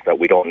grounds, that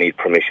we don't need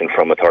permission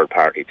from a third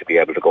party to be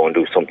able to go and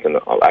do something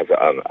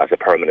as a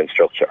permanent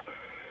structure.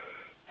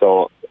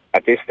 So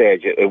at this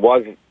stage, it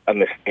was a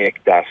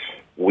mistake that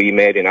we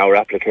made in our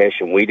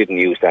application. We didn't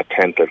use that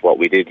template. What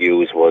we did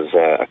use was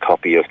a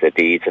copy of the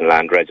deeds and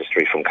land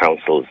registry from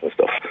councils and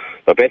stuff.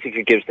 But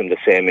basically gives them the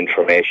same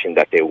information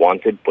that they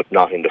wanted, but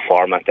not in the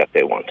format that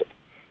they wanted.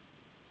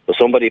 So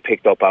somebody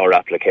picked up our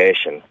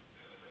application,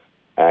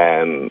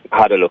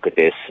 had a look at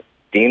this,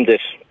 deemed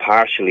it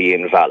partially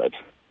invalid,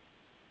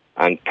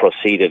 and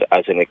proceeded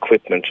as an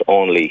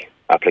equipment-only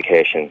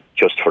application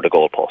just for the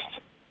goalposts.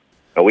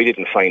 Now, we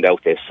didn't find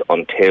out this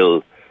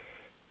until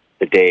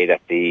the day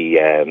that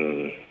the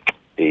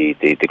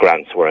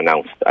grants were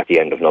announced at the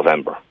end of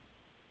November.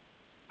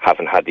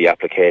 Haven't had the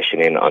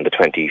application in on the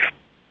 22nd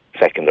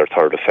or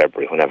 3rd of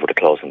February, whenever the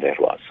closing date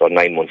was, so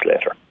 9 months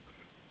later.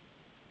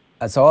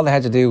 So all they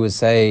had to do was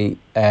say,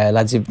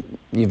 lads,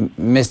 you've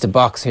missed a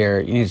box here,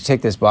 you need to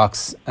tick this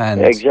box.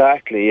 And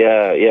exactly,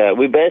 yeah.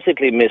 We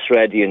basically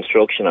misread the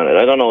instruction on it.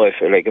 I don't know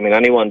if,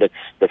 anyone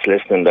that's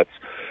listening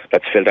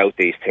that's filled out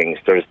these things,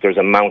 there's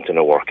a mountain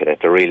of work in it,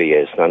 there really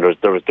is. And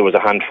there was a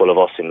handful of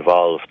us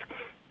involved.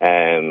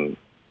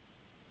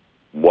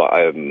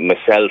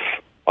 Myself,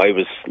 I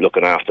was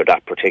looking after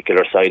that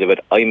particular side of it.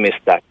 I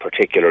missed that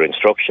particular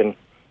instruction.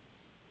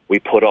 We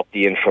put up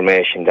the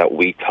information that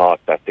we thought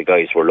that the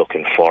guys were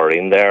looking for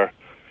in there.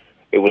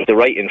 It was the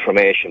right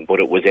information, but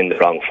it was in the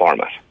wrong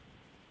format.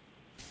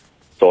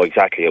 So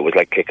exactly, it was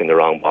like clicking the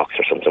wrong box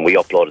or something. We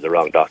uploaded the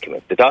wrong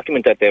document. The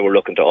document that they were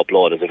looking to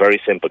upload is a very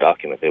simple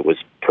document. It was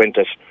print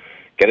it,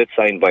 get it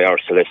signed by our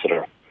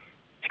solicitor,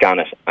 scan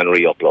it, and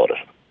re-upload it.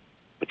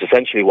 It's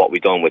essentially what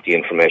we've done with the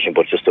information,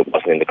 but just it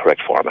wasn't in the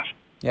correct format.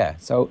 Yeah,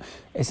 so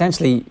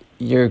essentially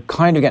you're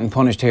kind of getting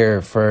punished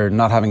here for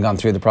not having gone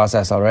through the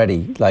process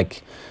already,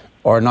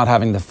 or not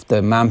having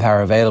the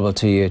manpower available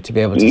to you to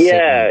be able to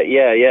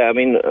Yeah. I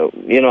mean,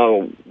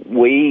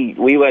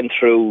 we went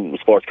through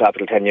Sports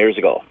Capital 10 years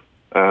ago.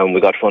 We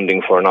got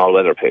funding for an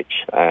all-weather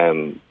pitch.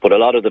 But a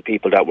lot of the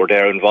people that were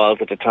there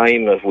involved at the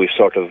time,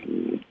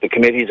 the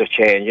committees have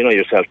changed. You know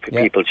yourself,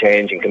 people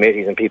change in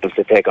committees and people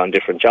to take on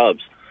different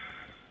jobs.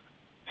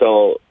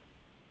 So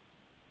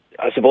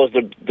I suppose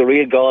the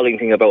real galling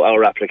thing about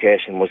our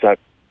application was that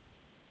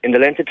in the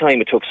length of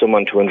time it took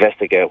someone to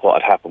investigate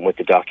what had happened with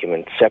the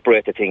document,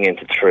 separate the thing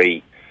into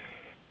 3,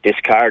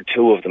 discard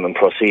 2 of them and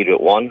proceed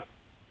with 1,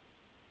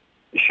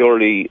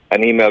 surely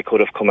an email could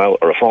have come out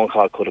or a phone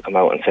call could have come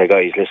out and said,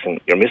 guys, listen,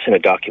 you're missing a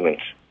document.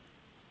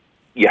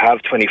 You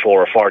have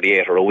 24 or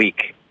 48 or a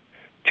week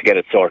to get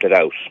it sorted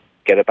out.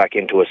 Get it back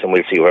into us and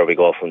we'll see where we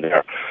go from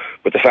there.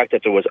 But the fact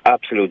that there was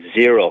absolute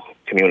zero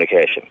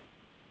communication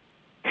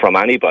from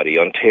anybody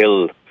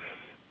until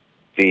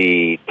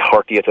the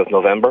 30th of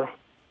November,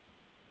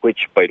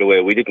 which, by the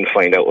way, we didn't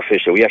find out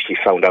officially. We actually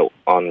found out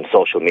on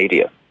social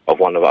media of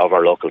one of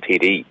our local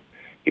TD.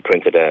 He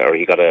printed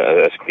he got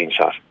a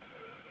screenshot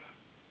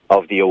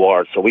of the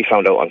award. So we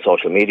found out on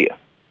social media.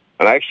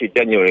 And I actually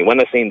genuinely, when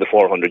I seen the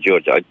 400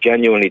 judge, I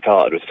genuinely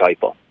thought it was a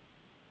typo.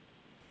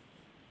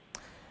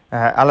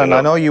 Alan,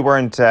 I know you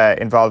weren't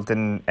involved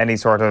in any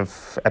sort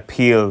of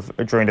appeal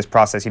during this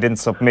process. You didn't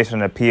submit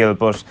an appeal,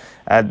 but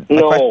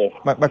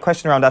my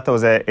question around that, though,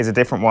 is a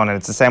different one, and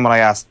it's the same one I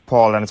asked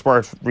Paul, and it's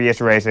worth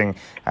reiterating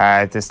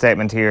the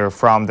statement here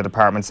from the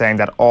department saying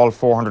that all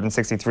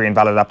 463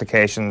 invalid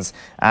applications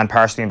and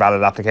partially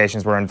invalid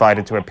applications were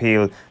invited to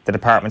appeal the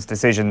department's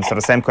decision. So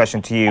the same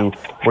question to you,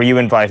 were you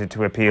invited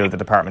to appeal the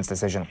department's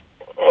decision?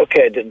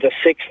 Okay, the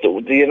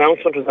 6th, the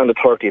announcement was on the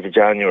 30th of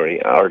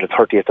January, or the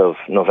 30th of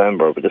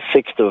November, but the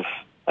 6th of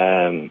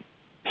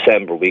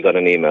December we got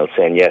an email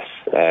saying, yes,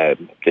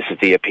 this is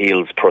the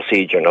appeals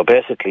procedure. Now,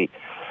 basically,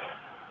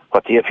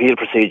 what the appeal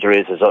procedure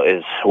is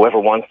whoever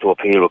wants to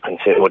appeal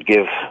would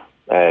give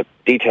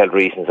detailed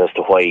reasons as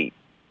to why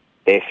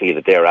they feel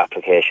that their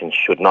application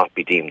should not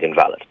be deemed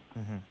invalid.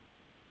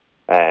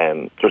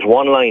 Mm-hmm. There's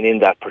one line in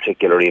that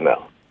particular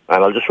email,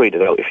 and I'll just read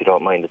it out if you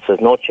don't mind. It says,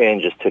 no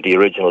changes to the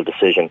original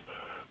decision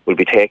will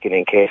be taken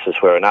in cases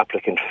where an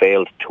applicant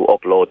failed to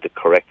upload the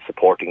correct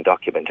supporting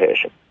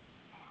documentation.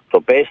 So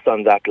based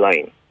on that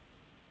line,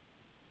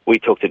 we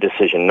took the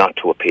decision not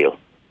to appeal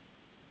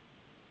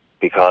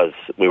because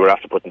we were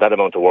after putting that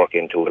amount of work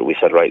into it. We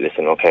said, right,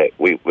 listen, okay,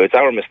 it's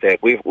our mistake.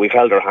 We've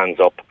held our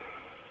hands up.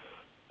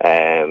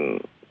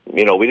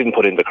 We didn't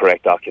put in the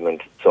correct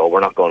document, so we're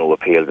not going to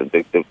appeal.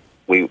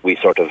 We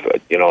sort of,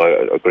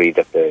 agreed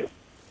that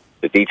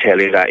the detail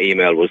in that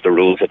email was the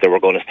rules that they were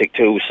going to stick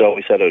to. So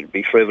we said it'd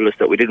be frivolous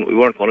that we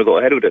weren't going to go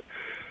ahead with it.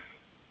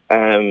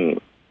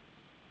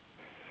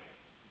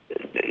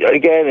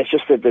 Again, it's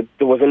just that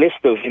there was a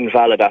list of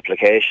invalid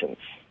applications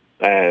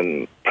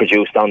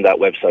produced on that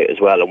website as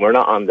well, and we're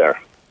not on there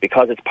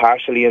because it's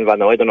partially invalid.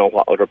 Now, I don't know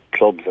what other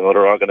clubs and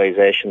other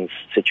organisations'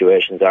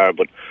 situations are,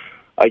 but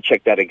I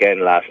checked that again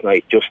last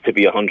night just to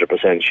be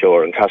 100%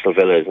 sure, and Castle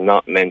Villa is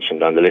not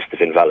mentioned on the list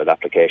of invalid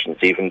applications,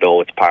 even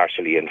though it's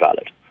partially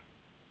invalid.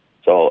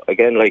 So,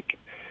 again, like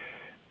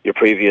your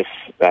previous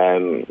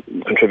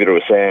contributor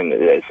was saying,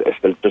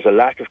 there's a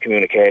lack of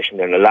communication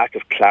there and a lack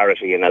of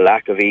clarity and a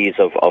lack of ease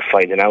of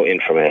finding out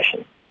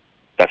information.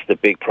 That's the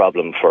big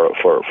problem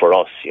for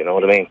us, you know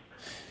what I mean?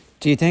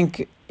 Do you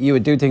think you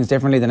would do things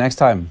differently the next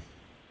time?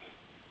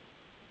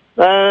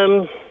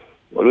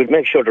 Well, we'd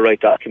make sure the right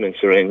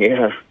documents are in,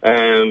 yeah.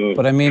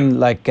 But I mean,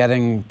 like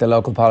getting the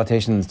local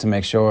politicians to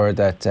make sure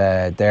that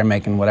they're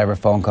making whatever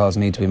phone calls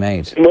need to be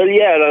made. Well,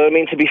 yeah, I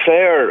mean, to be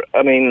fair,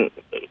 I mean,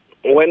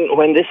 when it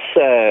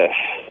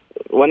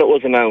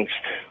was announced,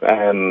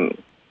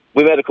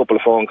 we made a couple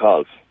of phone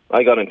calls.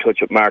 I got in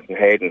touch with Martin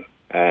Hayden.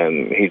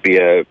 He'd be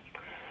a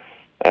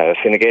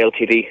Fine Gael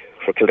TD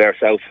for Kildare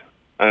South,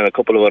 and a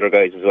couple of other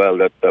guys as well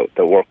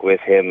that work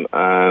with him.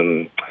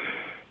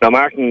 Now,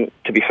 Martin,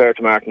 to be fair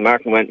to Martin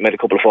went, made a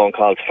couple of phone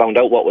calls, found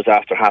out what was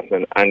after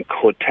happening, and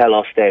could tell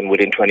us then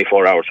within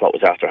 24 hours what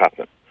was after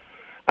happening.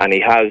 And he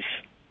has,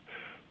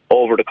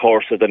 over the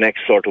course of the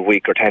next sort of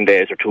week or 10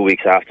 days or 2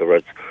 weeks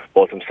afterwards,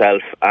 both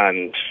himself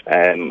and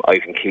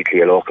Ivan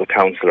Keatley, a local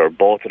councillor,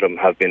 both of them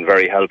have been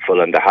very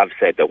helpful, and they have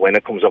said that when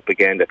it comes up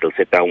again that they'll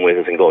sit down with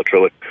us and go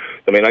through it.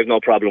 I mean, I've no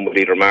problem with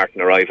either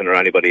Martin or Ivan or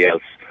anybody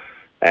else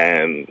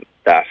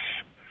that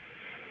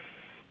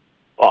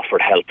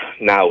offered help.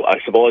 Now, I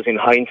suppose in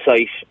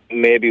hindsight,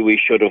 maybe we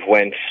should have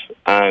went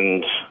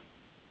and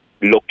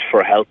looked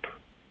for help.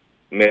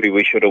 Maybe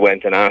we should have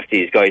went and asked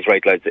these guys,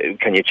 right, lads,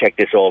 can you check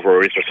this over,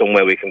 or is there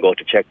somewhere we can go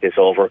to check this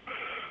over?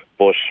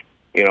 But,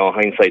 you know,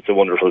 hindsight's a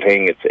wonderful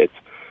thing.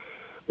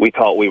 We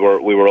thought we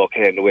were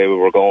okay in the way we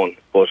were going,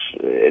 but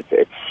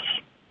it's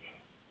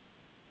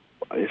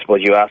I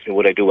suppose you asked me,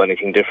 would I do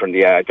anything different?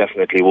 Yeah, I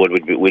definitely would.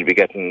 We'd be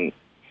getting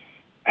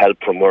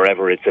help from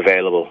wherever it's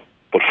available.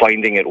 But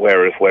finding it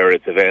where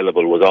it's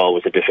available was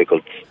always a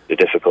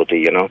difficulty,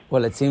 you know.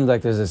 Well, it seems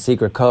like there's a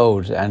secret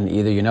code, and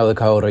either you know the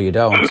code or you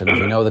don't. And if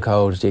you know the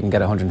code, you can get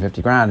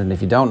 150 grand. And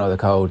if you don't know the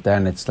code,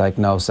 then it's like,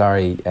 no,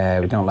 sorry,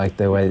 we don't like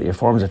the way that your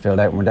forms are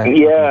filled out, and we're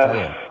definitely not going to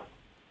tell you.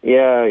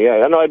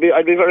 Yeah. No, I'd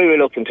be very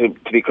reluctant to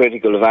be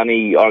critical of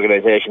any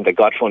organisation that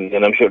got funding,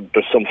 and I'm sure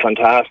there's some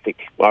fantastic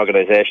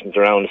organisations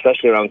around,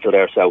 especially around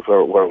Kildare South,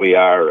 where we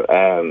are,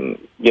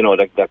 you know,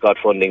 that got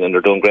funding, and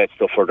they're doing great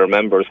stuff for their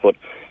members. But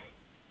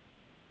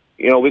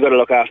you know, we got to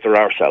look after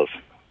ourselves,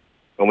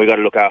 and we got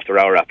to look after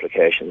our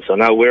application. So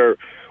now we're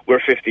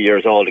 50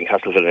 years old in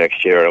Castle Villa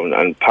next year,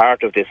 and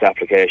part of this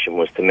application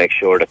was to make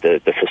sure that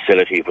the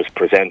facility was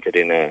presented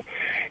in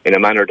a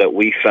manner that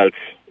we felt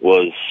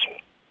was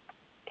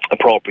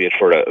appropriate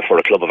for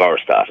a club of our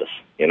status.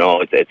 You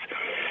know, there's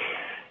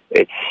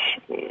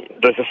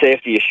a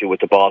safety issue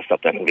with the ball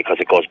stop then, because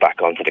it goes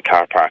back onto the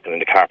car park, and then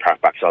the car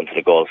park backs onto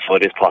the goal. So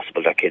it is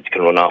possible that kids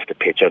can run off the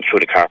pitch and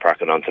through the car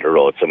park and onto the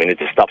road. So I mean, it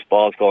just stops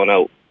balls going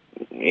out.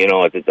 You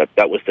know,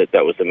 that was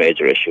the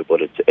major issue.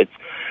 But it's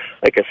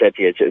like I said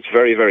to you, it's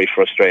very, very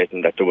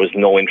frustrating that there was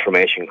no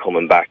information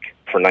coming back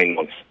for 9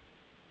 months.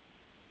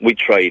 We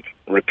tried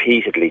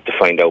repeatedly to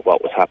find out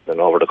what was happening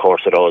over the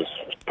course of those,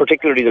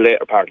 particularly the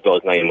later part of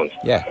those 9 months.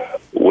 Yeah.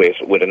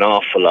 With an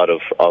awful lot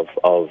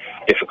of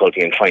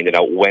difficulty in finding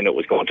out when it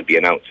was going to be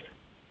announced.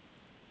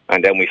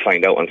 And then we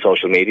find out on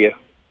social media.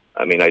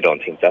 I mean, I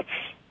don't think that's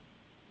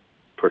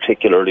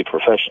particularly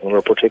professional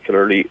or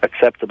particularly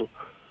acceptable.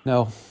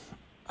 No.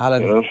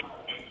 Alan, you know?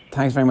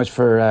 Thanks very much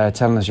for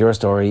telling us your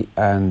story,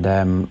 and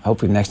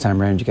hopefully next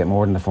time round you get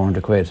more than the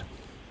 400 quid.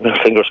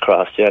 Fingers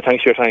crossed. Yeah,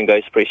 thanks for your time,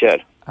 guys.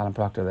 Appreciate it. Alan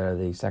Proctor there,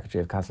 the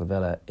Secretary of Castle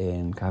Villa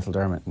in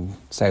Castledermot in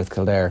South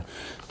Kildare,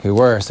 who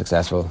were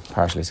successful,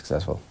 partially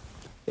successful.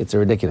 It's a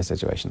ridiculous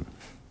situation.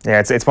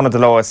 Yeah, it's one of the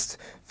lowest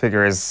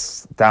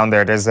figures down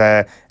there. There's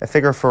a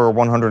figure for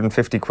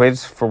 150 quid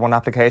for one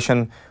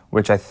application,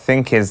 which I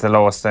think is the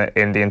lowest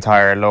in the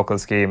entire local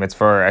scheme. It's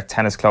for a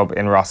tennis club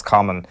in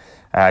Roscommon.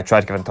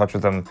 Tried to get in touch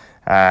with them.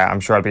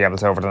 I'm sure I'll be able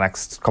to, over the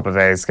next couple of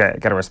days,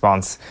 get a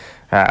response.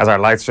 As our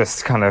lights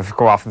just kind of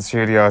go off in the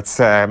studio, it's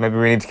maybe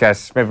we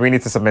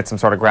need to submit some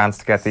sort of grants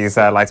to get these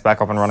lights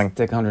back up and running.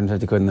 Stick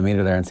 150 quid in the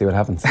meter there and see what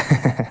happens.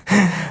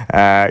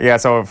 Yeah,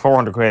 so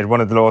 400 quid,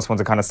 one of the lowest ones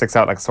that kind of sticks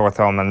out like a sore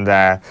thumb. And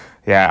yeah,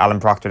 Alan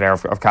Proctor there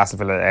of Castle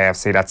Villa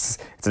AFC. It's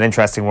an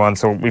interesting one.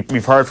 So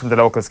we've heard from the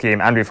local scheme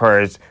and we've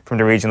heard from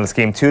the regional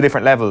scheme, two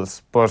different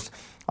levels. But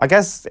I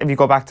guess if you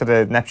go back to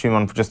the Neptune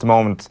one for just a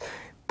moment,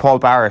 Paul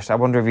Barrett, I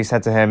wonder if you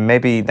said to him,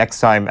 maybe next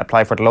time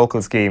apply for the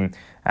local scheme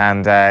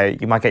and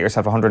you might get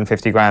yourself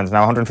 150 grand.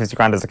 Now 150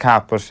 grand is a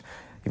cap, but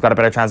you've got a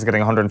better chance of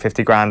getting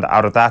 150 grand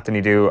out of that than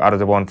you do out of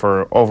the one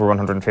for over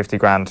 150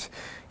 grand.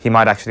 he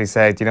might actually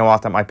say, do you know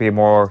what, that might be a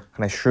more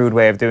kind of shrewd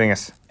way of doing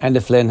it.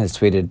 Enda Flynn has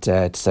tweeted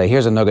to say,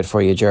 here's a nugget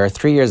for you, Ger.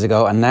 3 years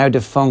ago, a now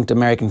defunct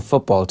American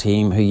football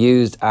team who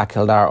used at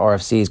Kildare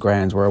RFC's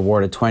grounds were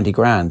awarded 20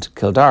 grand.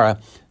 Kildare,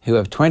 who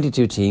have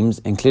 22 teams,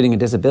 including a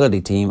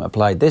disability team,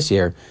 applied this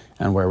year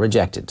and were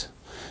rejected.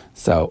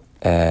 So,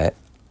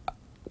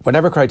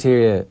 whatever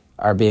criteria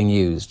are being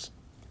used,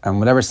 and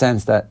whatever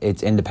sense that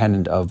it's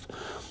independent of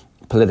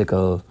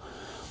political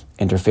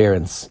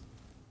interference,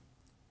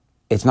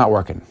 it's not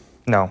working.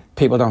 No.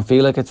 People don't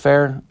feel like it's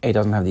fair. It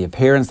doesn't have the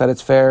appearance that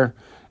it's fair.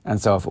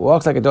 And so if it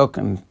walks like a duck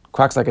and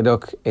quacks like a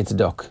duck, it's a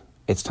duck.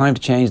 It's time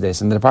to change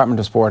this. And the Department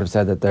of Sport have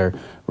said that they're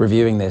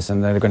reviewing this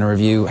and they're going to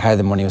review how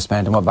the money was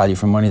spent and what value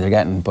for money they're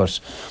getting. But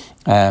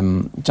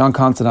John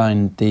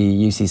Considine,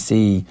 the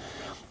UCC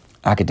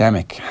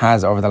academic,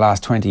 has over the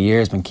last 20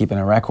 years been keeping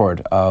a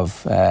record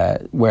of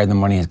where the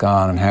money has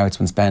gone and how it's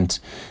been spent,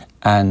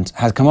 and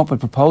has come up with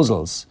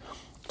proposals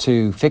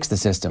to fix the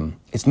system.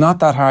 It's not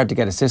that hard to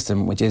get a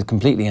system which is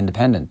completely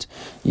independent.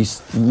 You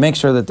make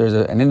sure that there's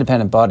an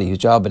independent body whose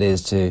job it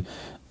is to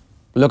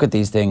look at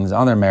these things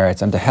on their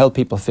merits and to help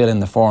people fill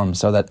in the forms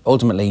so that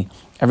ultimately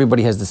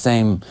everybody has the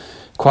same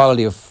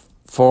quality of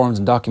forms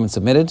and documents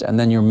submitted, and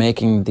then you're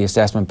making the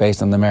assessment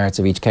based on the merits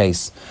of each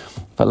case.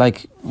 But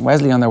like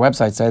Wesley on their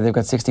website say they've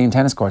got 16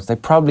 tennis courts. They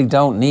probably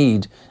don't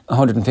need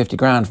 150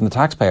 grand from the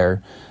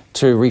taxpayer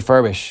to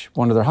refurbish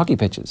one of their hockey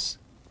pitches.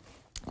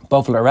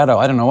 Buffalo Loretto,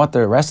 I don't know what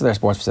the rest of their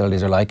sports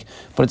facilities are like,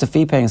 but it's a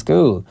fee-paying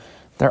school.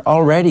 They're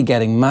already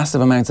getting massive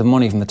amounts of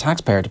money from the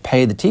taxpayer to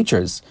pay the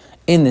teachers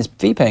in this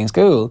fee-paying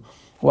school,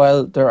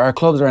 while there are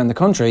clubs around the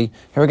country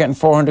who are getting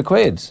 400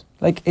 quid.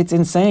 Like, it's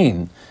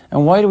insane.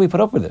 And why do we put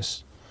up with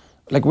it?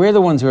 Like, we're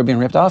the ones who are being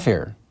ripped off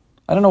here.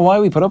 I don't know why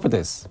we put up with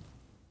this.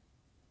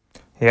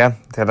 Yeah,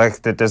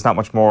 there's not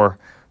much more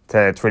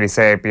to really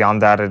say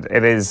beyond that.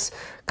 It is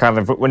kind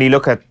of, when you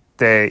look at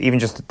even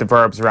just the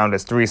verbs around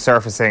this, the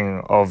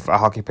resurfacing of a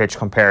hockey pitch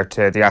compared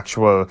to the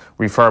actual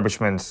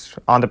refurbishment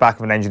on the back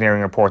of an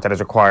engineering report that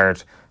is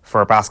required for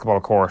a basketball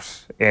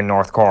court in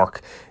North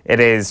Cork, it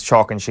is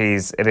chalk and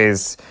cheese.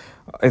 It's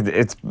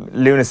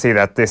lunacy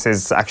that this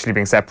is actually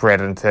being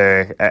separated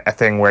into a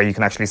thing where you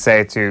can actually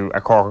say to a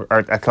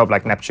club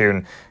like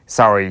Neptune,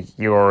 sorry,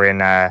 you're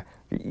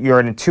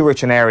in too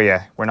rich an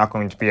area, we're not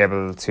going to be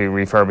able to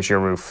refurbish your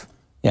roof.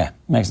 Yeah,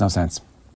 makes no sense.